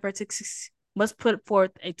put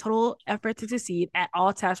forth a total effort to succeed at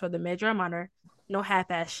all tasks, whether major or minor. No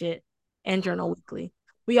half-ass shit, and journal weekly.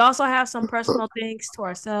 We also have some personal things to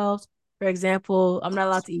ourselves. For example, I'm not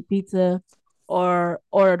allowed to eat pizza or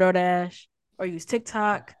order DoorDash or use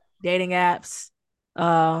TikTok, dating apps,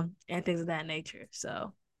 and things of that nature.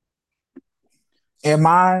 So And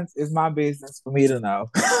mine is my business for me to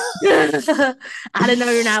know. I didn't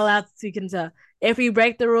know you're not allowed to speak into. If we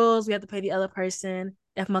break the rules, we have to pay the other person.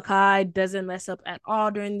 If Makai doesn't mess up at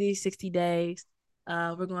all during these 60 days,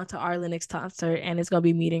 we're going to our Linux concert and it's gonna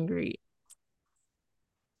be meet and greet.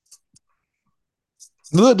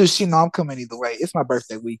 Little does she know I'm coming either way. It's my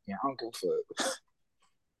birthday weekend. I don't give a fuck.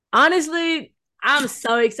 Honestly, I'm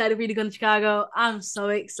so excited for you to go to Chicago. I'm so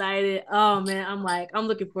excited. Oh man, I'm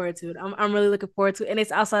looking forward to it. I'm really looking forward to it. And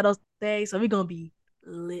it's outside those days, so we're gonna be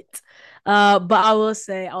lit. But I will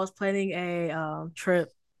say I was planning a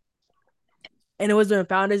trip and it was during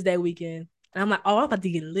Founders Day weekend. And I'm like, oh, I'm about to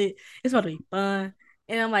get lit. It's about to be fun.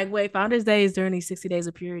 And I'm like, wait, Founders Day is during these 60 days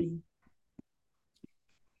of purity.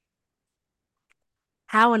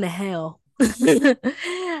 How in the hell?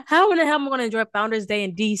 How in the hell am I gonna enjoy Founders Day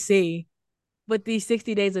in DC with these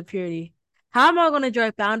 60 days of purity? How am I gonna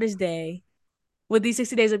enjoy Founders Day with these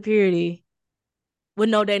 60 days of purity with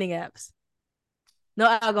no dating apps, no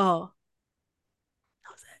alcohol,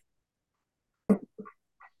 no sex,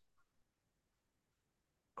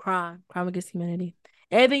 crime against humanity?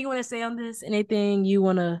 Anything you want to say on this? Anything you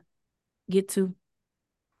want to get to?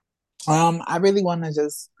 I really want to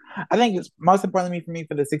just. I think it's most importantly for me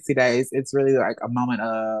for the 60 days. It's really like a moment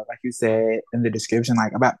of, like you said in the description,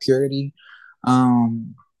 like about purity.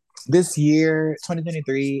 Um, this year,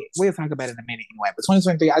 2023, we'll talk about it in a minute anyway. But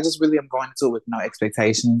 2023, I just really am going into it with no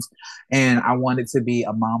expectations, and I want it to be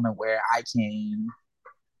a moment where I can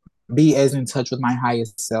be as in touch with my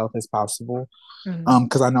highest self as possible. Mm-hmm.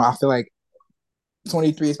 Because I feel like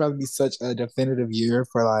 23 is probably be such a definitive year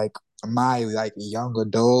for like my like young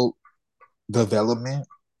adult development,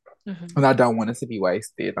 Mm-hmm. and I don't want it to be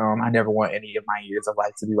wasted. I never want any of my years of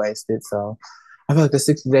life to be wasted. So I feel like the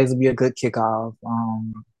 60 days would be a good kickoff.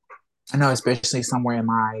 I know, especially somewhere in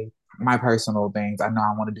my personal things. I know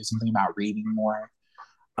I want to do something about reading more.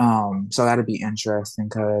 So that'll be interesting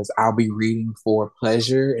because I'll be reading for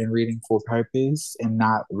pleasure and reading for purpose and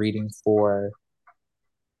not reading for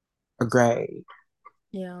a grade.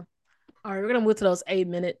 Yeah. All right, we're gonna move to those 8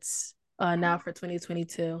 minutes now for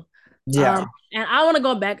 2022. Yeah. And I want to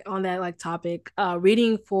go back on that like topic.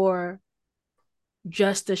 Reading for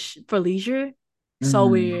for leisure. So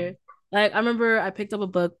Mm-hmm. weird. Like I remember I picked up a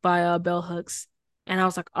book by Bell Hooks, and I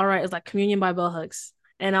was like, all right, it's like Communion by Bell Hooks,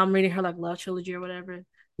 and I'm reading her like love trilogy or whatever.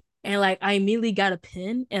 And like I immediately got a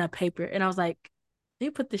pen and a paper, and I was like, let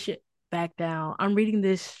me put this shit back down. I'm reading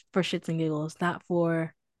this for shits and giggles, not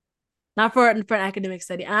for an academic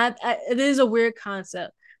study. It is a weird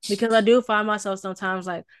concept because I do find myself sometimes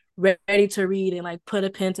like ready to read and like put a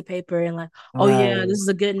pen to paper and like, oh yeah, Right. this is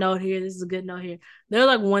a good note here. This is a good note here. There's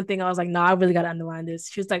like one thing I was like, no, I really got to underline this.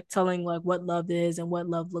 She was like telling like what love is and what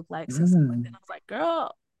love looked like and stuff like that. Mm. I was like,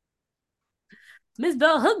 girl, Miss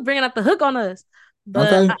Bell Hook bringing out the hook on us.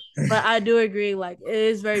 But Okay. but I do agree, like it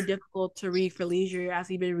is very difficult to read for leisure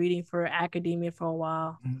as you've been reading for academia for a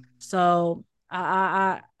while. So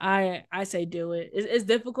I say do it. It's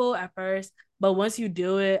difficult at first, but once you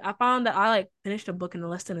do it, I found that I like finished a book in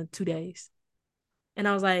less than 2 days, and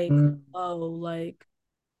I was like, Mm. oh, like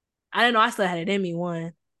I didn't know I still had it in me.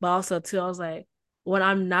 One, but also two, I was like, when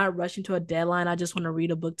I'm not rushing to a deadline, I just want to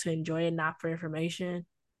read a book to enjoy it, not for information.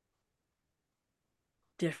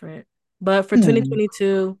 Different. But for Mm.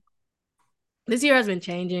 2022, this year has been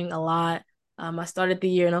changing a lot. I started the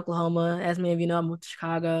year in Oklahoma. As many of you know, I moved to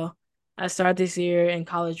Chicago. I started this year in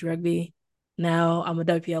college rugby. Now I'm a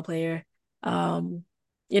WPL player. Um,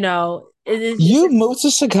 it is You moved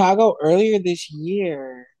to Chicago earlier this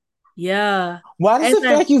year. Yeah. Why does And it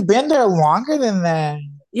feel like you've been there longer than that?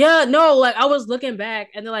 yeah, no, like I was looking back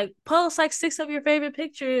and they're like, post like six of your favorite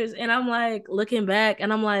pictures. And I'm like looking back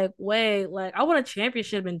and I'm like, wait, like I won a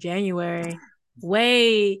championship in January.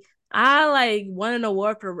 Wait, I like won an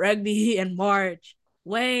award for rugby in March.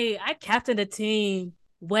 Wait, I captained a team.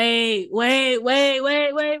 Wait. Like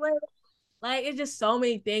it's just so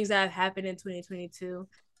many things that have happened in 2022.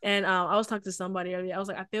 And I was talking to somebody earlier. I was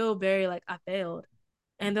like, I feel very like I failed.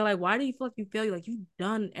 And they're like, why do you feel like you failed? Like you've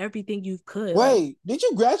done everything you could. Like Wait, did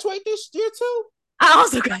you graduate this year too? I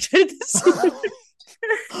also graduated this year.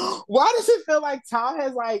 Why does it feel like Tom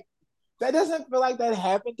has like that doesn't feel like that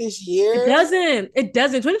happened this It year? doesn't. It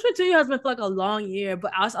doesn't. 2022 has been for like a long year,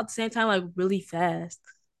 but I was at the same time like really fast.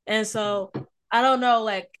 And so I don't know,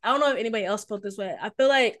 like I don't know if anybody else felt this way. I feel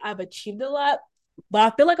like I've achieved a lot,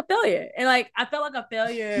 but I feel like a failure. And like I felt like a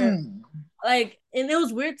failure, Hmm. like, and it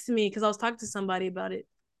was weird to me because I was talking to somebody about it.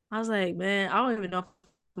 I was like, man, I don't even know if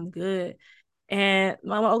I'm good. And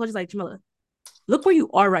my uncle was just like, Jamila, look where you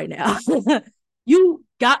are right now. You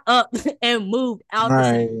got up and moved out the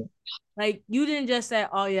same. Right. Like you didn't just say,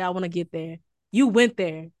 "Oh yeah, I want to get there." You went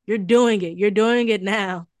there. You're doing it. You're doing it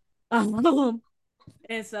now.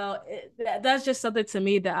 And so that's just something to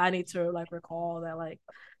me that I need to like recall that like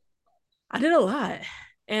I did a lot,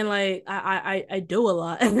 and like I do a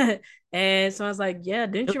lot. And so I was like, "Yeah,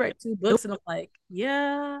 didn't you write two books?" And I'm like,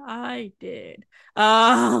 "Yeah, I did."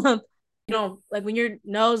 You know, like when you're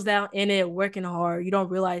nose down in it, working hard, you don't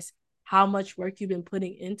realize how much work you've been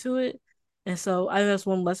putting into it. And so I think that's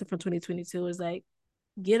one lesson from 2022 is like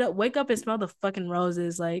get up, wake up and smell the fucking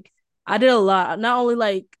roses. Like I did a lot, not only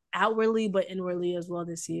like outwardly but inwardly as well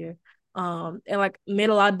this year. And like made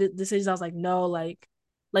a lot of decisions. I was like, no, like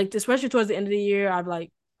especially towards the end of the year, I've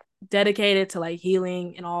like dedicated to like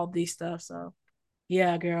healing and all these stuff. So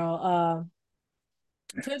yeah, girl.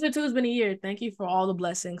 2022 has been a year. Thank you for all the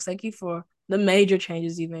blessings. Thank you for the major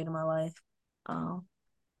changes you've made in my life. Um,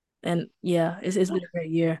 and yeah, it's been a great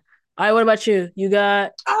year. All right, what about you? You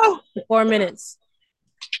got Oh, 4 minutes.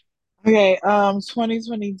 okay.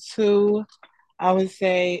 2022. I would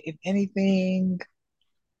say, if anything,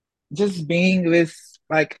 just being this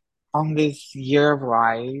like on this year of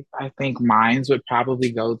life, I think mines would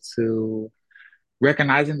probably go to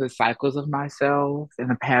recognizing the cycles of myself and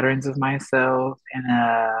the patterns of myself in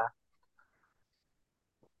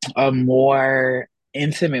a more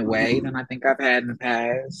intimate way than I think I've had in the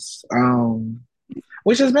past.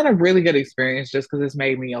 Which has been a really good experience just because it's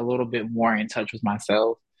made me a little bit more in touch with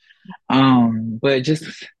myself. But just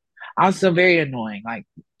also very annoying. Like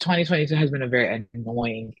 2022 has been a very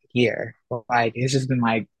annoying year. Like it's just been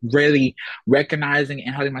like really recognizing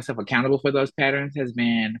and holding myself accountable for those patterns has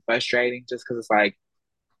been frustrating just because it's like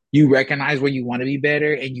you recognize where you want to be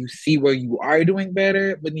better and you see where you are doing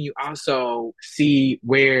better, but then you also see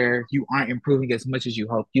where you aren't improving as much as you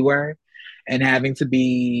hoped you were. And having to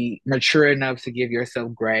be mature enough to give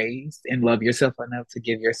yourself grace and love yourself enough to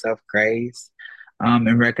give yourself grace.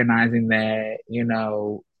 And recognizing that,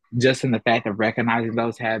 just in the fact of recognizing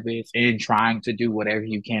those habits and trying to do whatever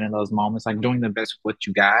you can in those moments, like doing the best with what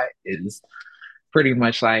you got is pretty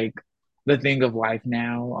much like the thing of life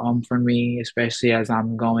now, for me, especially as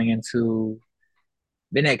I'm going into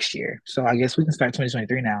the next year. So I guess we can start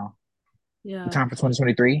 2023 now. Yeah. Time for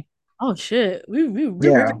 2023. Oh shit. We're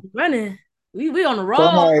Yeah. running. We on the So I'm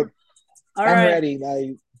roll. like, All I'm right. ready.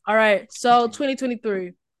 Like, All right. So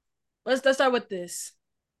 2023. Let's start with this.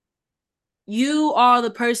 You are the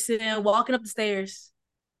person walking up the stairs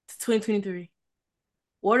to 2023.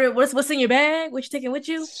 What's in your bag? What you taking with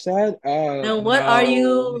you? shut up. And what are No.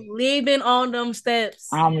 you leaving on them steps?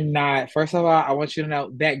 I'm not. First of all, I want you to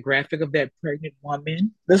know that graphic of that pregnant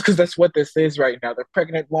woman. This because that's what this is right now. The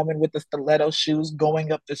pregnant woman with the stiletto shoes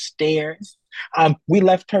going up the stairs. We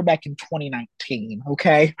left her back in 2019.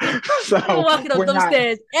 Okay, You've been so walking up we're them not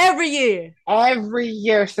stairs every year. every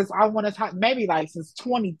year since I want to talk. Maybe like since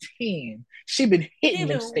 2010, she been hitting You've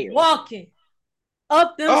them been stairs. walking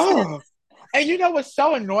up them steps. Oh, and you know what's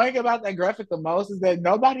so annoying about that graphic the most is that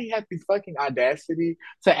nobody had the fucking audacity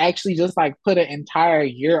to actually just like put an entire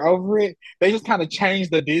year over it. They just kind of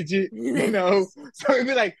changed the digit, So it'd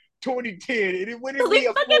be like 2010, and it wouldn't Really be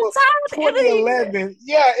a fucking full tired every year. 2011.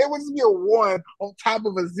 Yeah, it would be a one on top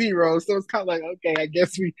of a zero. So it's kind of like, okay, I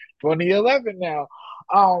guess we 2011 now.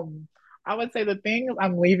 I would say the thing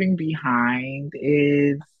I'm leaving behind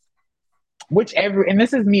is whichever, and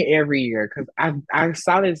this is me every year because I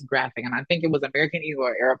saw this graphic and I think it was American Eagle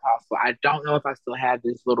or Aeropostale. I don't know if I still have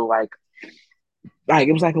this little like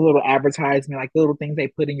it was like a little advertisement, like little things they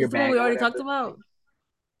put in your It's the one bag we or already talked whatever. about.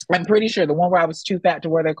 I'm pretty sure the one where I was too fat to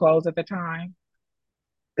wear their clothes at the time.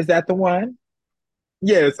 Is that the one?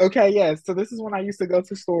 Yes. Okay. Yes. So this is when I used to go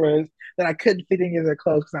to stores that I couldn't fit any of their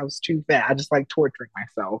clothes because I was too fat. I just like torturing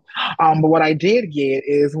myself. But what I did get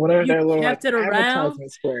is one of You their little like kept it around?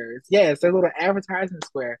 advertisement squares. Yes, their little advertisement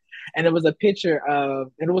square, and it was a picture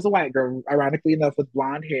of, and it was a white girl, ironically enough, with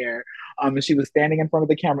blonde hair. And she was standing in front of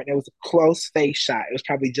the camera, and it was a close face shot. It was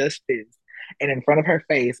probably just this, and in front of her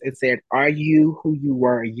face, it said, "Are you who you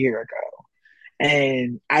were a year ago?"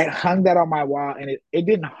 And I hung that on my wall, and it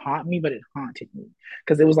didn't haunt me, but it haunted me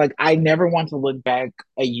because it was like I never want to look back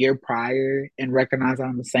a year prior and recognize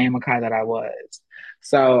I'm the same Makai that I was.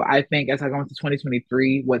 So I think as I go into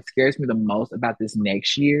 2023, what scares me the most about this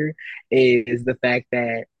next year is the fact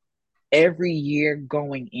that every year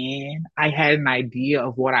going in, I had an idea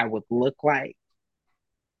of what I would look like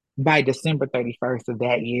by December 31st of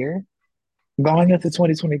that year. Going into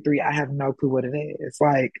 2023, I have no clue what it is.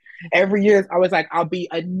 Like every year, I was like, I'll be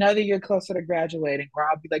another year closer to graduating, or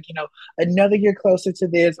I'll be like, another year closer to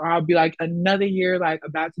this, or I'll be like another year, like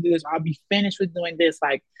about to do this, or I'll be finished with doing this.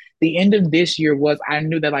 Like the end of this year was, I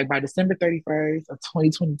knew that like by December 31st of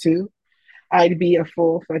 2022, I'd be a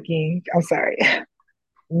full fucking, I'm sorry,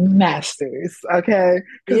 masters, okay?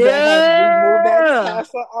 Because we moved that Yeah.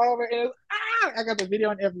 castle over, and I got the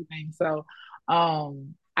video and everything. So,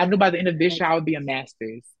 I knew by the end of this year I would be a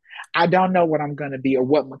masters. I don't know what I'm gonna be, or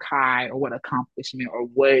what Makai, or what accomplishment, or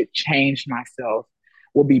what changed myself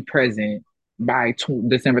will be present by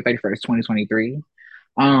December 31st, 2023.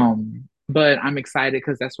 But I'm excited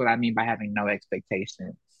because that's what I mean by having no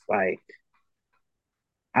expectations. Like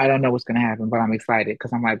I don't know what's gonna happen, but I'm excited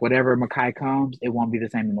because I'm like, whatever Makai comes, it won't be the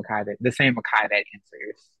same Makai that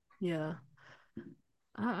answers. Yeah.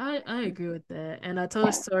 I agree with that. And I told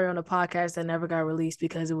a story on a podcast that never got released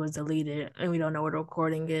because it was deleted and we don't know where the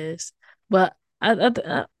recording is. But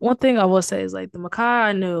one thing I will say is like the Makai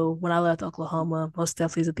I knew when I left Oklahoma most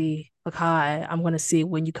definitely to be Makai I'm going to see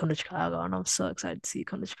when you come to Chicago. And I'm so excited to see you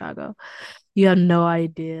come to Chicago. You have no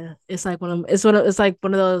idea. It's like it's like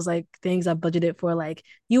one of those like things I budgeted for. Like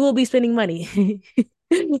you will be spending money.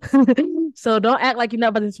 So don't act like you're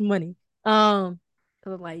not budgeting some money. Cause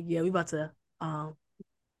I'm like, yeah, we about to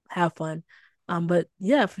have fun. But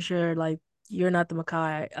yeah, for sure, like you're not the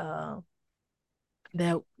Makai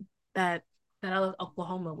that that that I left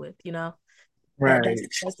Oklahoma with, That Right.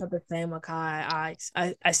 that's not the same Makai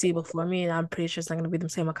I see before me, and I'm pretty sure it's not gonna be the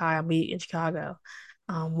same Makai I meet in Chicago.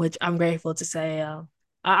 Which I'm grateful to say.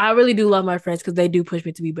 I really do love my friends because they do push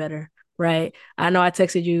me to be better, right? I know I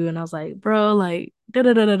texted you and I was like, bro, like da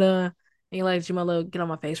da da da da. And you're like, Jamila, get on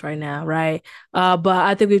my face right now, right? But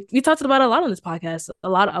I think we talked about it a lot on this podcast. A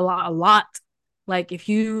lot. Like if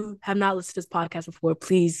you have not listened to this podcast before,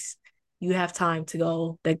 please, you have time to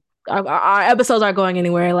go. Like our episodes aren't going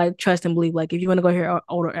anywhere. Like trust and believe. Like if you want to go hear our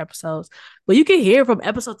older episodes, but you can hear from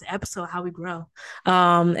episode to episode how we grow.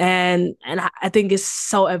 And I think it's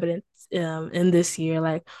so evident in this year,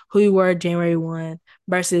 like who we were January 1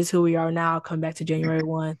 versus who we are now coming back to January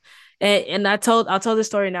 1. And I'll tell this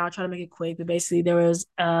story now. I'll try to make it quick. But basically there was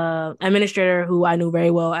administrator who I knew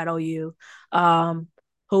very well at OU,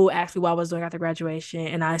 who asked me what I was doing after graduation.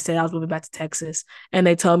 And I said I was moving back to Texas. And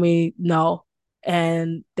they told me no.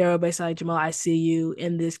 And they were basically like, Jamal, I see you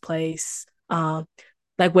in this place,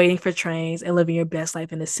 like waiting for trains and living your best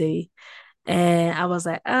life in the city. And I was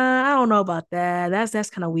like, I don't know about that. That's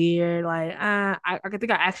kind of weird. Like, I think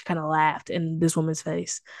I actually kind of laughed in this woman's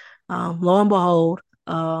face. Lo and behold,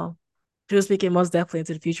 she was speaking most definitely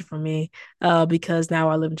into the future for me. Because now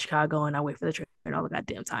I live in Chicago and I wait for the train all the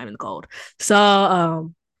goddamn time in the cold.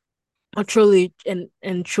 So, I truly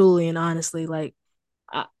and truly and honestly, like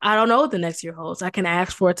I don't know what the next year holds. I can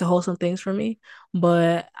ask for it to hold some things for me,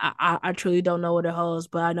 but I truly don't know what it holds.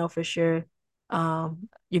 But I know for sure,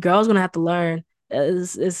 your girl's gonna have to learn.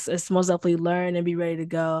 It's most definitely learn and be ready to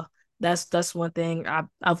go. That's one thing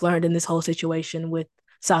I've learned in this whole situation with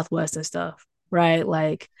Southwest and stuff, right?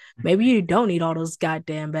 Like maybe you don't need all those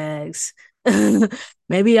goddamn bags.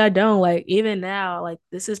 Maybe I don't. Like even now, like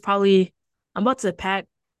this is probably I'm about to pack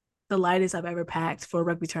the lightest I've ever packed for a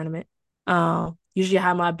rugby tournament. Usually I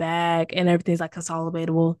have my bag and everything's like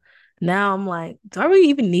consolidatable. Now I'm like, do I really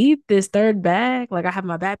even need this third bag? Like I have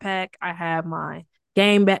my backpack, I have my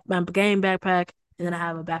game backpack, and then I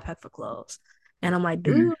have a backpack for clothes. And I'm like,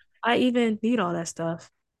 Mm-hmm. dude, I even need all that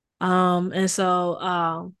stuff. And so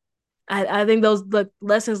I think those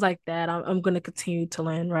lessons like that I'm going to continue to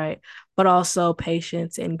learn, right? But also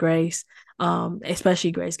patience and grace,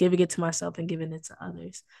 especially grace, giving it to myself and giving it to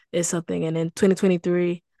others is something. And in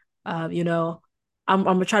 2023, you know, I'm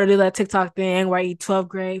gonna try to do that TikTok thing where I eat 12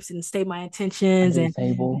 grapes and state my intentions Under the and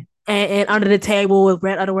table. and under the table with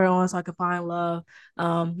red underwear on so I could find love.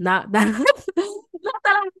 Not that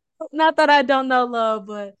not that I don't know love,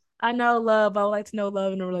 but I know love. I would like to know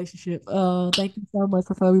love in a relationship. Thank you so much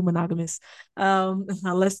for fully monogamous.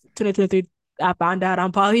 Unless 2023 I found out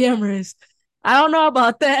I'm polyamorous. I don't know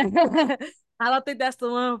about that. I don't think that's the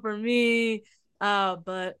one for me.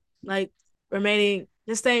 But like remaining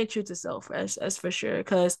just staying true to self as for sure.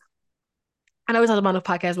 Because I know we talked about on the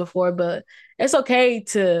podcast before, but it's okay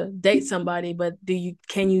to date somebody, but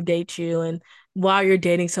can you date you? And while you're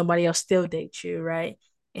dating somebody else, still date you, right?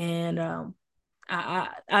 And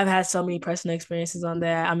I've had so many personal experiences on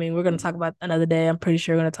that. I mean, we're gonna talk about another day. I'm pretty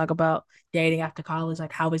sure we're gonna talk about dating after college,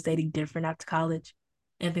 like how is dating different after college,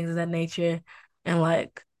 and things of that nature. And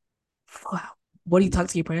like, wow, what do you talk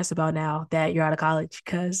to your parents about now that you're out of college?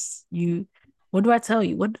 Because what do I tell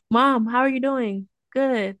you? What, mom? How are you doing?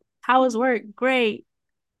 Good. How was work? Great.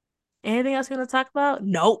 Anything else you want to talk about?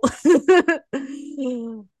 Nope.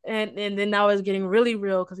 And then now it's getting really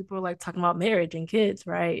real because people are like talking about marriage and kids,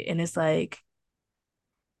 right? And it's like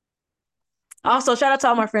also shout out to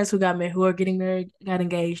all my friends who got married, who are getting married, got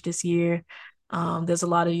engaged this year. There's a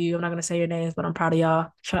lot of you. I'm not gonna say your names, but I'm proud of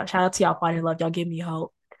y'all. Shout out to y'all finding love. Y'all give me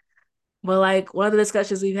hope. But like one of the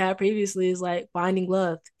discussions we've had previously is like finding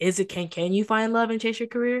love. Is it can you find love and chase your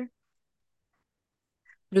career?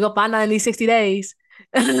 We're gonna find out in these 60 days.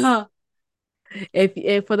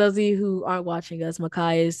 If for those of you who aren't watching us,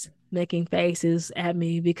 Makai is making faces at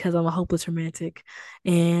me because I'm a hopeless romantic,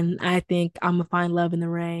 and I think I'm gonna find love in the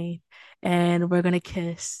rain, and we're gonna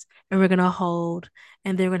kiss, and we're gonna hold,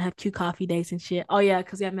 and then we're gonna have cute coffee dates and shit. Oh yeah,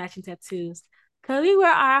 because we have matching tattoos. Cause we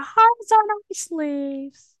wear our hearts on our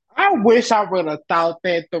sleeves. I wish I would have thought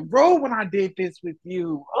that the rule when I did this with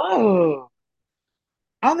you. Oh,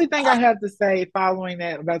 only thing I have to say following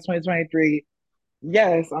that about 2023.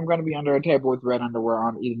 Yes, I'm going to be under a table with red underwear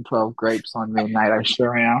on eating 12 grapes on midnight. I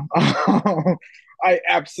sure am. I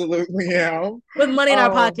absolutely am. With money in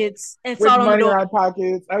our Um, pockets and with salt on the money in door. our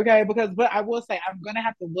pockets. Okay, but I will say I'm gonna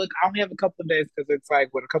have to look. I only have a couple of days because it's like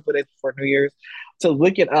what a couple of days before New Year's to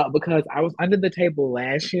look it up because I was under the table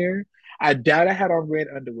last year. I doubt I had on red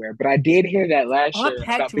underwear, but I did hear that Oh, last I year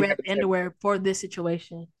packed about being red under the table. underwear for this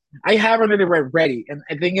situation. I have underwear ready, and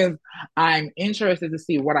the thing is, I'm interested to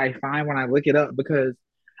see what I find when I look it up because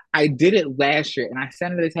I did it last year and I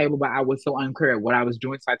sat at the table, but I was so unclear at what I was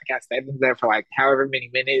doing. So I think I stayed there for like however many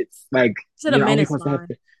minutes. Like, Said a only minute's supposed to have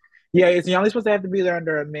fine. yeah, you're only supposed to have to be there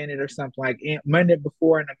under a minute or something like a minute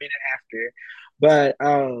before and a minute after. But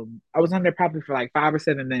I was under probably for like 5 or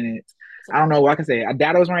 7 minutes. I don't know. Like I said, I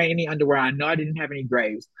doubt I was wearing any underwear. I know I didn't have any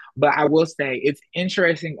graves, but I will say it's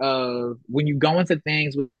interesting of when you go into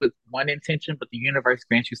things with one intention, but the universe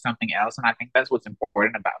grants you something else. And I think that's what's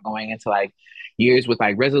important about going into like years with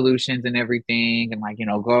like resolutions and everything and like,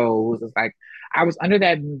 goals. It's like I was under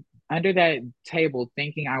that table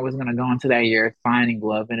thinking I was going to go into that year finding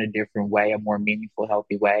love in a different way, a more meaningful,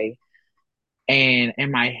 healthy way. And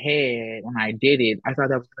in my head, when I did it, I thought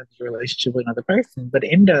that was going to be a relationship with another person, but it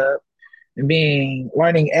ended up being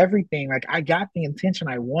learning everything. Like I got the intention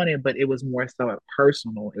I wanted, but it was more so a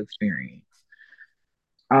personal experience.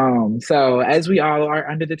 So as we all are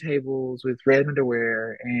under the tables with red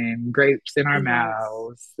underwear and grapes in our Yes.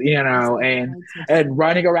 mouths, That's and my intention.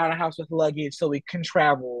 running around the house with luggage so we can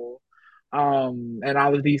travel, and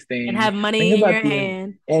all of these And things. have Think money in about your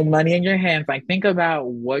hand. and money in your hands. Like think about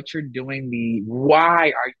what you're doing.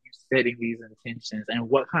 Why are you setting these intentions, and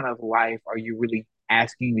what kind of life are you really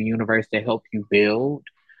asking the universe to help you build?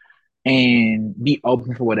 And be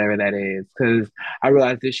open for whatever that is. Because I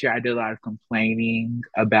realized this year I did a lot of complaining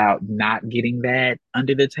about not getting that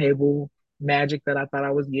under the table magic that I thought I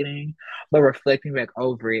was getting. But reflecting back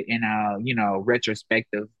over it in a,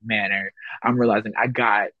 retrospective manner, I'm realizing I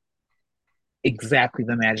got exactly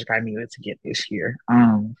the magic I needed to get this year.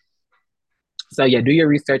 So yeah, do your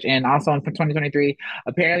research. And also for 2023,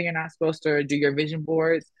 apparently you're not supposed to do your vision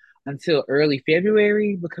boards until early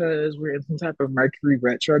February because we're in some type of Mercury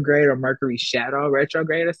retrograde or Mercury shadow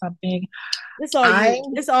retrograde or something. This all I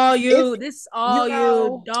you. This all it's you. This you all you.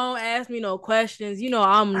 know Don't ask me no questions. You know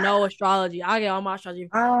I'm no astrology. I get all my astrology.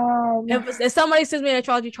 um If somebody sends me an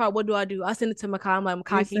astrology chart, what do? I send it to Makai. I'm like, you Makai,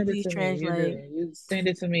 can you send it please to me. You do. translate? You send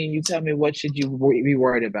it to me. You tell me what should you be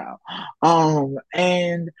worried about.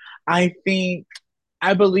 And I think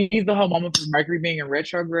I believe the whole moment for Mercury being in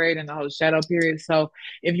retrograde and the whole shadow period. So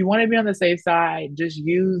if you want to be on the safe side, just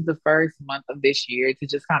use the first month of this year to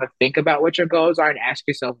just kind of think about what your goals are and ask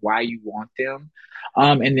yourself why you want them.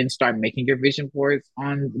 And then start making your vision boards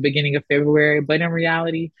on the beginning of February. But in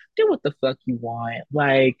reality, do what the fuck you want.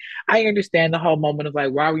 Like, I understand the whole moment of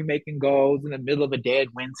like, why are we making goals in the middle of a dead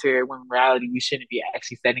winter when in reality we shouldn't be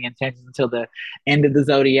actually setting intentions until the end of the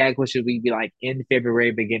zodiac, which would be like in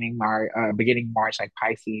February, beginning March, like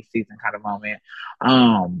Pisces season kind of moment.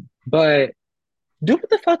 But do what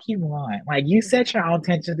the fuck you want. Like you set your own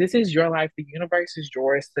intentions. This is your life. The universe is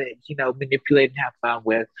yours to, manipulate and have fun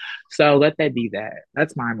with. So let that be that.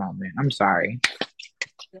 That's my moment. I'm sorry.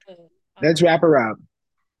 Let's wrap her up.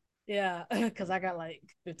 Yeah, because I got like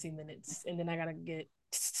 15 minutes and then I gotta get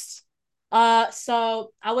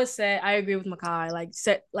so I would say I agree with Makai.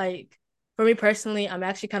 Like for me personally, I'm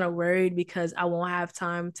actually kind of worried because I won't have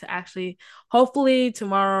time to actually hopefully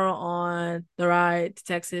tomorrow on the ride to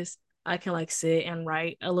Texas, I can like sit and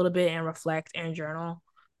write a little bit and reflect and journal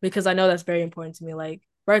because I know that's very important to me. Like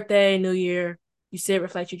birthday, New Year, you sit,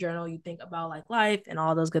 reflect your journal, you think about like life and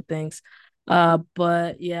all those good things.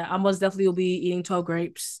 But yeah, I most definitely will be eating 12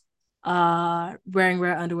 grapes, wearing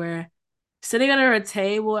red underwear. Sitting under a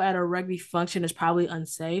table at a rugby function is probably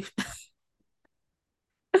unsafe.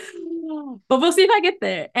 But we'll see if I get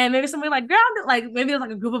there. And maybe somebody like, girl, like maybe there's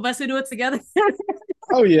like a group of us who do it together.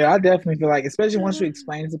 Oh yeah, I definitely feel like, especially once you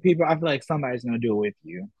explain it to people, I feel like somebody's gonna do it with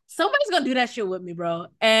you. Somebody's gonna do that shit with me, bro.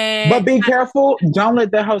 But And be careful. Don't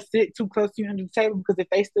let the host sit too close to you under the table because if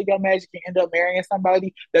they still got magic and end up marrying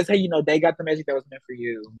somebody, that's how you know they got the magic that was meant for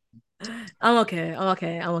you. I'm okay. I'm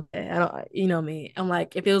okay. I'm okay. I don't, you know me. I'm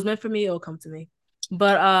like, if it was meant for me, it'll come to me.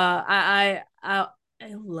 But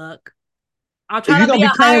look, I'm If trying you're to gonna be be a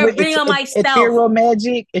playing higher with being on myself. ethereal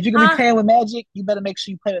magic, if you're gonna be Huh? playing with magic, you better make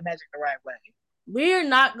sure you play with magic the right way. We're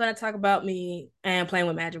not gonna talk about me and playing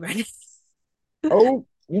with magic right now. Oh,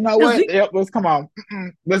 you know Because what? Yep, let's come on.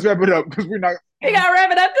 Let's wrap it up because we're not. we gotta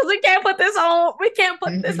wrap it up because we can't put this on. We can't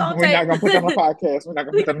put this on We're tape. not gonna put that on the podcast. We're not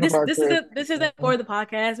gonna put that on the This isn't for podcast. the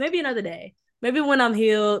podcast. Maybe another day. Maybe when I'm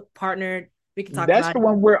healed, partnered, we can talk That's about for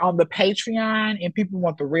when we're on the Patreon and people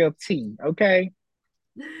want the real tea. Okay,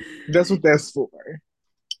 it. that's what that's for.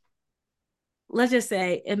 Let's just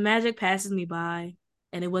say if magic passes me by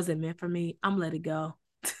and it wasn't meant for me, I'm let it go.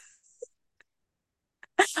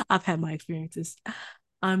 I've had my experiences.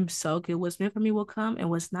 I'm so good. What's meant for me will come, and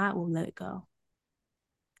what's not, we'll let it go.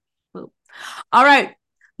 Boop. All right.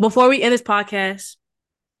 Before we end this podcast,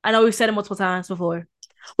 I know we've said it multiple times before,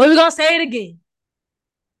 but we're gonna say it again.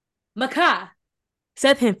 Makai,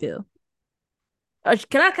 Seth Hemphill.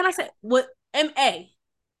 Can I say what MA?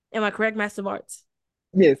 Am I correct, Master of Arts?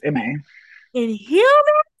 Yes, man. In human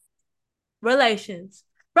relations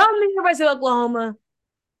from the University of Oklahoma.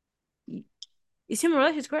 Is human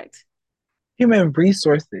relations correct? Human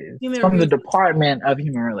resources Human from the resources Department of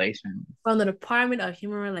Human Relations. from the Department of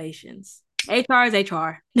Human Relations. HR is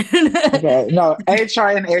HR. Okay, no, HR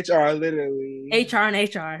and HR, literally. HR and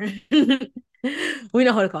HR. We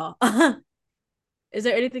know who to call. Is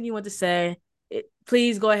there anything you want to say?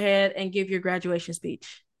 Please go ahead and give your graduation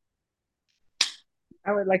speech.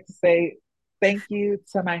 I would like to say thank you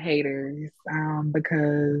to my haters,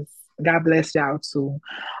 because God bless y'all too.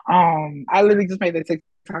 I literally just made that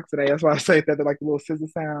TikTok today. That's why I say that they're like a little scissor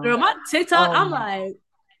sound. Girl, my TikTok, I'm Um, like,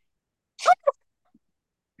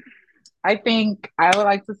 I think I would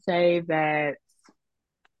like to say that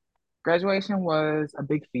graduation was a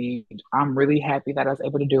big feat. I'm really happy that I was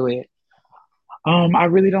able to do it. I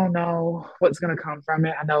really don't know what's gonna come from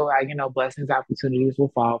it. I know, like, blessings, opportunities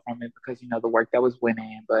will fall from it because the work that was went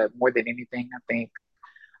in. But more than anything, I think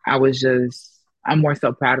I'm more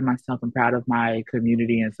so proud of myself and proud of my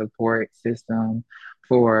community and support system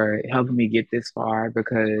for helping me get this far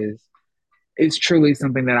because it's truly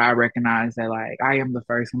something that I recognize that like I am the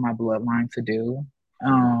first in my bloodline to do.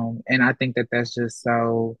 And I think that that's just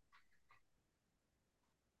so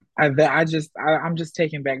I'm just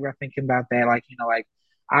taken back by thinking about that. Like, like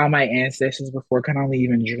all my ancestors before can only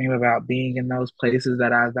even dream about being in those places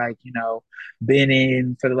that I've like, been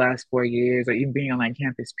in for the last 4 years or even being on like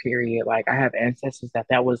campus period. Like I have ancestors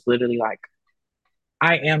that was literally like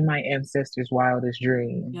I am my ancestors' wildest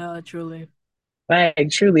dream. yeah, truly. Like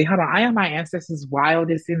truly, hold on. I am my ancestors'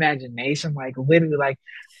 wildest imagination. Like literally, like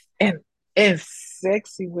and and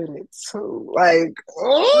sexy with it too. Like,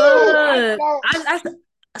 oh, I Look, know.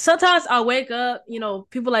 sometimes I wake up,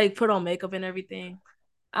 people like put on makeup and everything.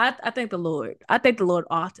 I thank the Lord. I thank the Lord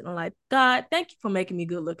often. I'm like, God, thank you for making me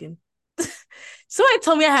good looking. Somebody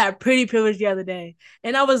told me I had pretty privilege the other day,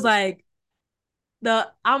 and I was like,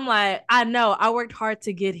 I'm like, I know I worked hard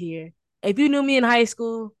to get here. If you knew me in high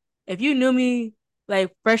school, if you knew me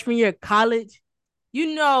like freshman year of college,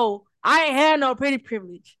 you know I ain't had no pretty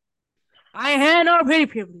privilege. I ain't had no pretty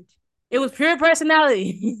privilege. It was pure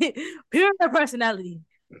personality. Pure personality.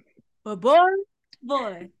 But boy,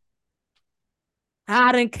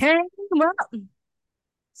 I done came up,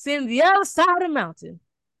 seen the other side of the mountain.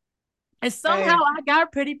 And somehow And I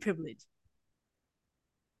got pretty privilege.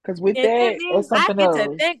 because with If it that, means it's I something get to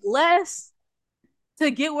else. think less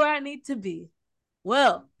to get where I need to be,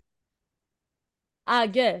 well, I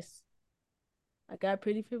guess I got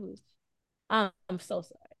pretty privilege. I'm so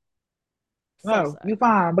sorry. So No, sorry. you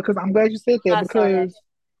fine because I'm glad you said that Not sorry. because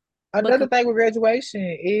another Because thing with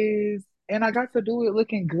graduation is, and I got to do it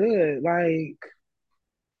looking good. Like,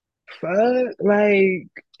 fuck, like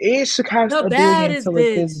it should cost the a billion to baddest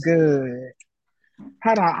look this bitch. good.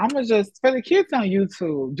 Hold on, I'm gonna just for the kids on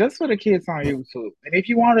YouTube, just for the kids on YouTube. And if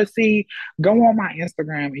you want to see, go on my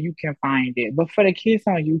Instagram and you can find it. But for the kids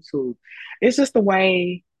on YouTube, it's just the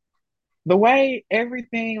way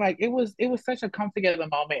everything like it was such a come together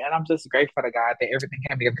moment, and I'm just grateful to God that everything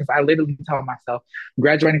came together because I literally told myself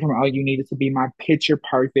graduating from OU needed to be my picture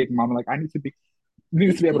perfect moment. Like I needed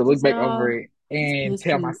These to be able to look pictures, back over y'all. it These and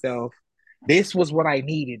tell pictures. myself this was what I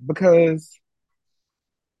needed because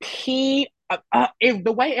if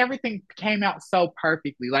the way everything came out so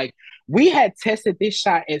perfectly, like we had tested this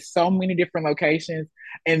shot at so many different locations,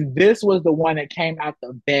 and this was the one that came out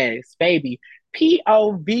the best, baby.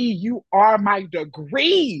 POV, you are my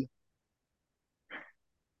degree.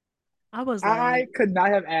 I was like, I could not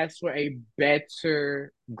have asked for a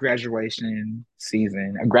better graduation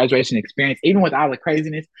season, a graduation experience, even with all the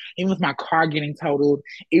craziness, even with my car getting totaled,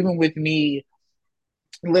 even with me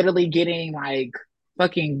literally getting like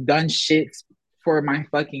fucking done shits for my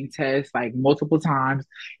fucking test like multiple times,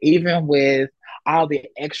 even with all the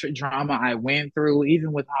extra drama I went through,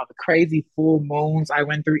 even with all the crazy full moons I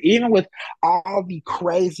went through, even with all the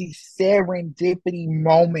crazy serendipity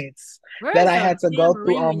moments that where's I the had to go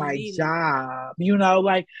through tambourine on when you my need it? job,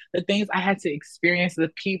 like the things I had to experience, the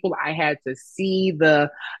people I had to see, the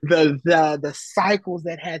cycles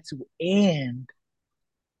that had to end,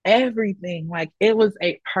 everything. Like it was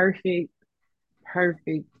a perfect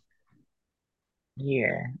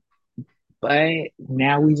year. But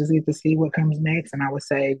now we just get to see what comes next. And I would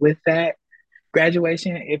say with that,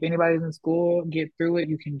 graduation, if anybody's in school, get through it.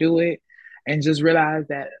 You can do it. And just realize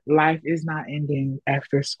that life is not ending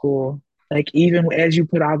after school. Like, even as you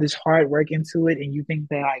put all this hard work into it and you think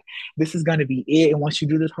that, like, this is going to be it. And once you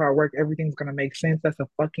do this hard work, everything's going to make sense. That's a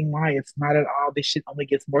fucking lie. It's not at all. This shit only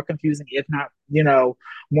gets more confusing, if not,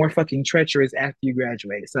 more fucking treacherous after you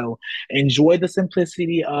graduate. So enjoy the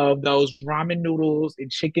simplicity of those ramen noodles and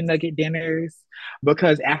chicken nugget dinners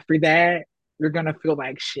because after that, you're going to feel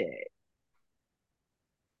like shit.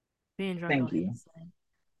 Being drunk Thank don't hit you. the same.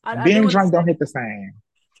 I do Being want to drunk say, don't hit the same.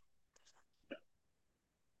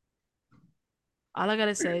 all I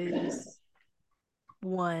gotta say is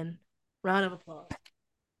one, round of applause.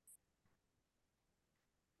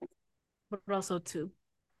 But also two.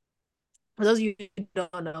 For those of you who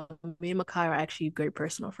don't know, me and Makai are actually great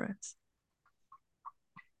personal friends.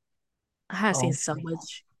 I have seen Oh, so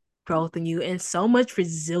much growth in you and so much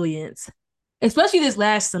resilience, especially this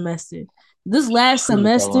last semester. This last it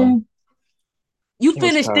was semester, tough. you It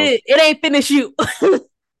was finished tough. it. It ain't finished you.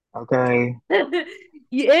 Okay.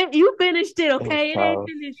 you finished it, It was okay? It ain't tough.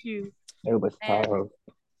 finished you. It was And tough.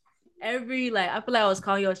 every like I feel like I was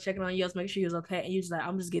calling you, I was checking on you, I was making sure you was okay, and you just like,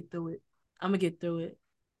 I'm just get through it. I'm gonna get through it.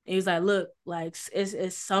 And he was like, look, like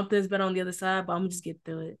it's something's been on the other side, but I'm gonna just get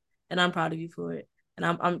through it. And I'm proud of you for it. And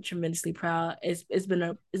I'm tremendously proud. It's been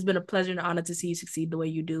a pleasure and an honor to see you succeed the way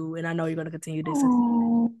you do. And I know you're gonna continue to succeed.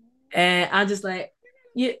 Oh, And I'm just like,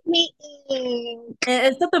 yeah, and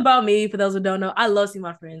it's something about me, for those who don't know, I love seeing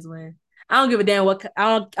my friends win. I don't give a damn what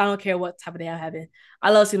I don't care what type of day I'm having.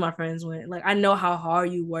 I love seeing my friends win. Like I know how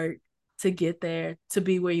hard you work to get there, to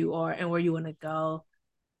be where you are and where you want to go.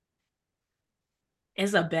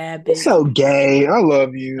 It's a bad it's bitch. so gay. I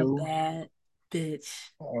love A you. bad bitch.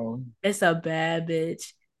 Oh, It's a bad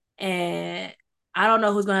bitch. And I don't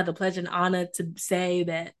know who's gonna have the pleasure and honor to say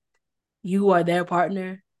that you are their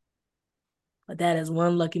partner, but that is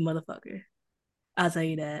one lucky motherfucker. I'll tell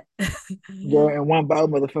you that. girl, and one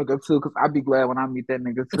bold motherfucker too, because I'd be glad when I meet that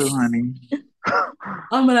nigga too, honey.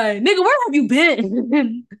 I'm like, nigga, where have you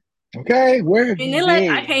been? Okay, where have And you then like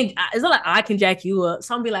I been? can't. It's not like I can jack you up.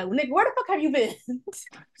 So I'm be like, well, nigga, where the fuck have you been?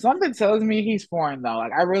 Something tells me he's foreign though.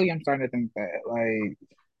 Like I really am starting to think that. Like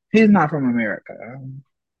he's not from America.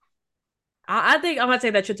 I think I'm gonna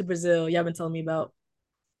take that trip to Brazil. Y'all been telling me about.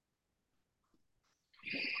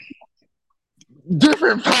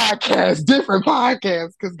 Different podcast, different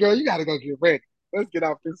podcast. Because girl, you gotta go get ready. Let's get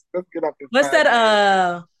off this. Let's get off this What's that?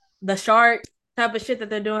 podcast. The shark type of shit that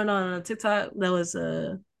they're doing on TikTok. That was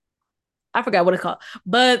I forgot what it's called.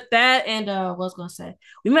 But that and what was I gonna say?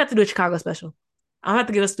 We might have to do a Chicago special. I'll have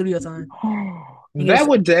to get a studio time. That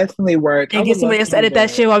would definitely work. I And would get somebody love else to to do edit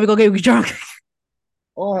that shit while we go get drunk.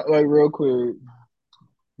 Or like real quick.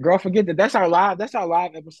 Girl, forget that. That's our live. That's our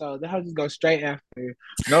live episode. That will just go straight after.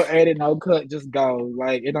 No edit, no cut. Just go.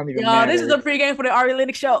 Like it don't even Y'all, this is matter. the pregame for the Ari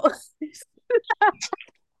Lennox show.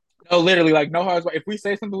 No, literally, like no hard. If we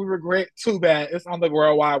say something we regret, too bad. It's on the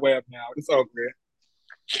World Wide Web now. It's over.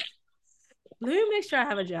 Let me make sure I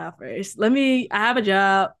have a job first. I have a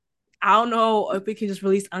job. I don't know if we can just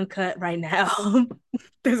release uncut right now.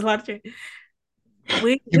 There's a lot of shit.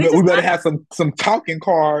 We better have some talking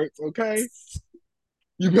cards, okay?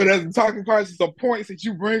 You better have some talking cards and some points that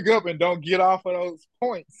you bring up and don't get off of those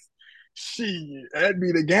points. Shit, that'd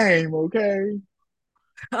be the game, okay?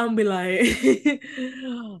 I'll be like,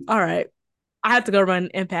 all right. I have to go run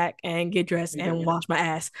Impact and get dressed and wash my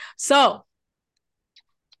ass. So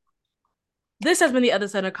this has been the Other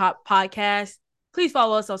Southerner podcast. Please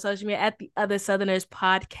follow us on social media at the Other Southerners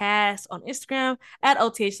podcast on Instagram, at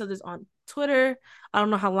OTH Southerners on Twitter. I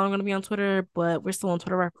don't know how long I'm going to be on Twitter, but we're still on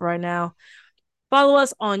Twitter right now. Follow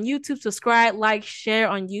us on YouTube, subscribe, like, share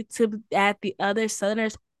on YouTube at the Other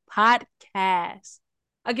Southerners podcast.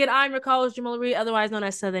 Again, I'm your co-host, Jamila Reed, otherwise known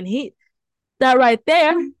as Southern Heat. That right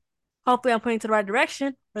there, hopefully I'm pointing to the right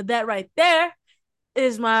direction, but that right there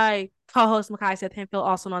is my co-host, Makai Seth Hanfield,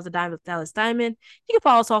 also known as the Diamond of Dallas Diamond. You can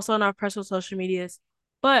follow us also on our personal social medias,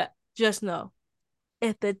 but just know,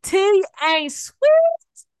 if the tea ain't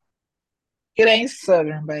sweet, it ain't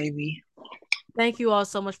Southern, baby. Thank you all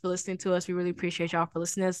so much for listening to us. We really appreciate y'all for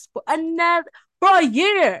listening to us for a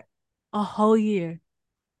year. A whole year.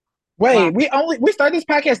 Wait, wow. we started this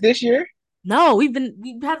podcast this year? No, we've had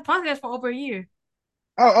the podcast for over a year.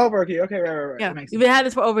 Oh, over okay. Okay, right. Yeah, we've been having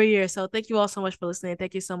this for over a year. So thank you all so much for listening.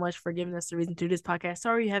 Thank you so much for giving us the reason to do this podcast.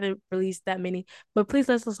 Sorry you haven't released that many, but please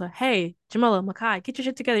let us know. Hey, Jamila, Makai, get your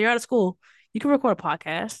shit together. You're out of school. You can record a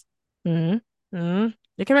podcast.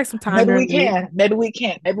 You can make some time. Maybe we can. Maybe we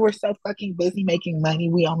can't. Maybe we're so fucking busy making money.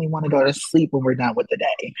 We only want to go to sleep when we're done with the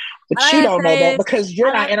day. But you don't know that because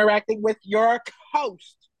you're not interacting with your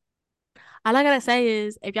host. All I gotta say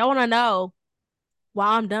is, if y'all want to know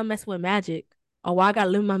why I'm done messing with magic, or why I gotta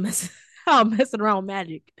live my how I'm messing around with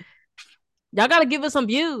magic, y'all gotta give us some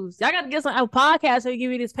views. Y'all gotta get some podcast so you give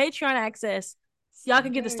me this Patreon access. So y'all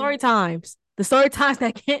can get the story times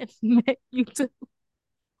that can't make YouTube.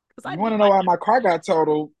 You want to know why my car got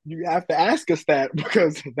totaled? You have to ask us that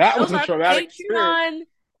because that was a traumatic experience.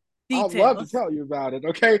 I'd love to tell you about it.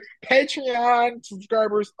 Okay, Patreon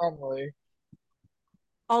subscribers only.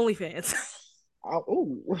 OnlyFans.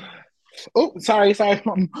 Oh, sorry.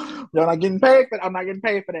 You're not getting paid for that. I'm not getting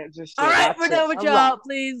paid for that. Just all right, we're done with y'all.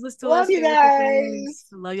 Please listen to us. Love you guys.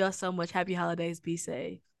 Love y'all so much. Happy holidays. Be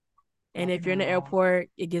safe. And if you're in the airport,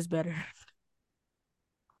 it gets better.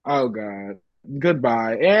 Oh God.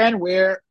 Goodbye. And we're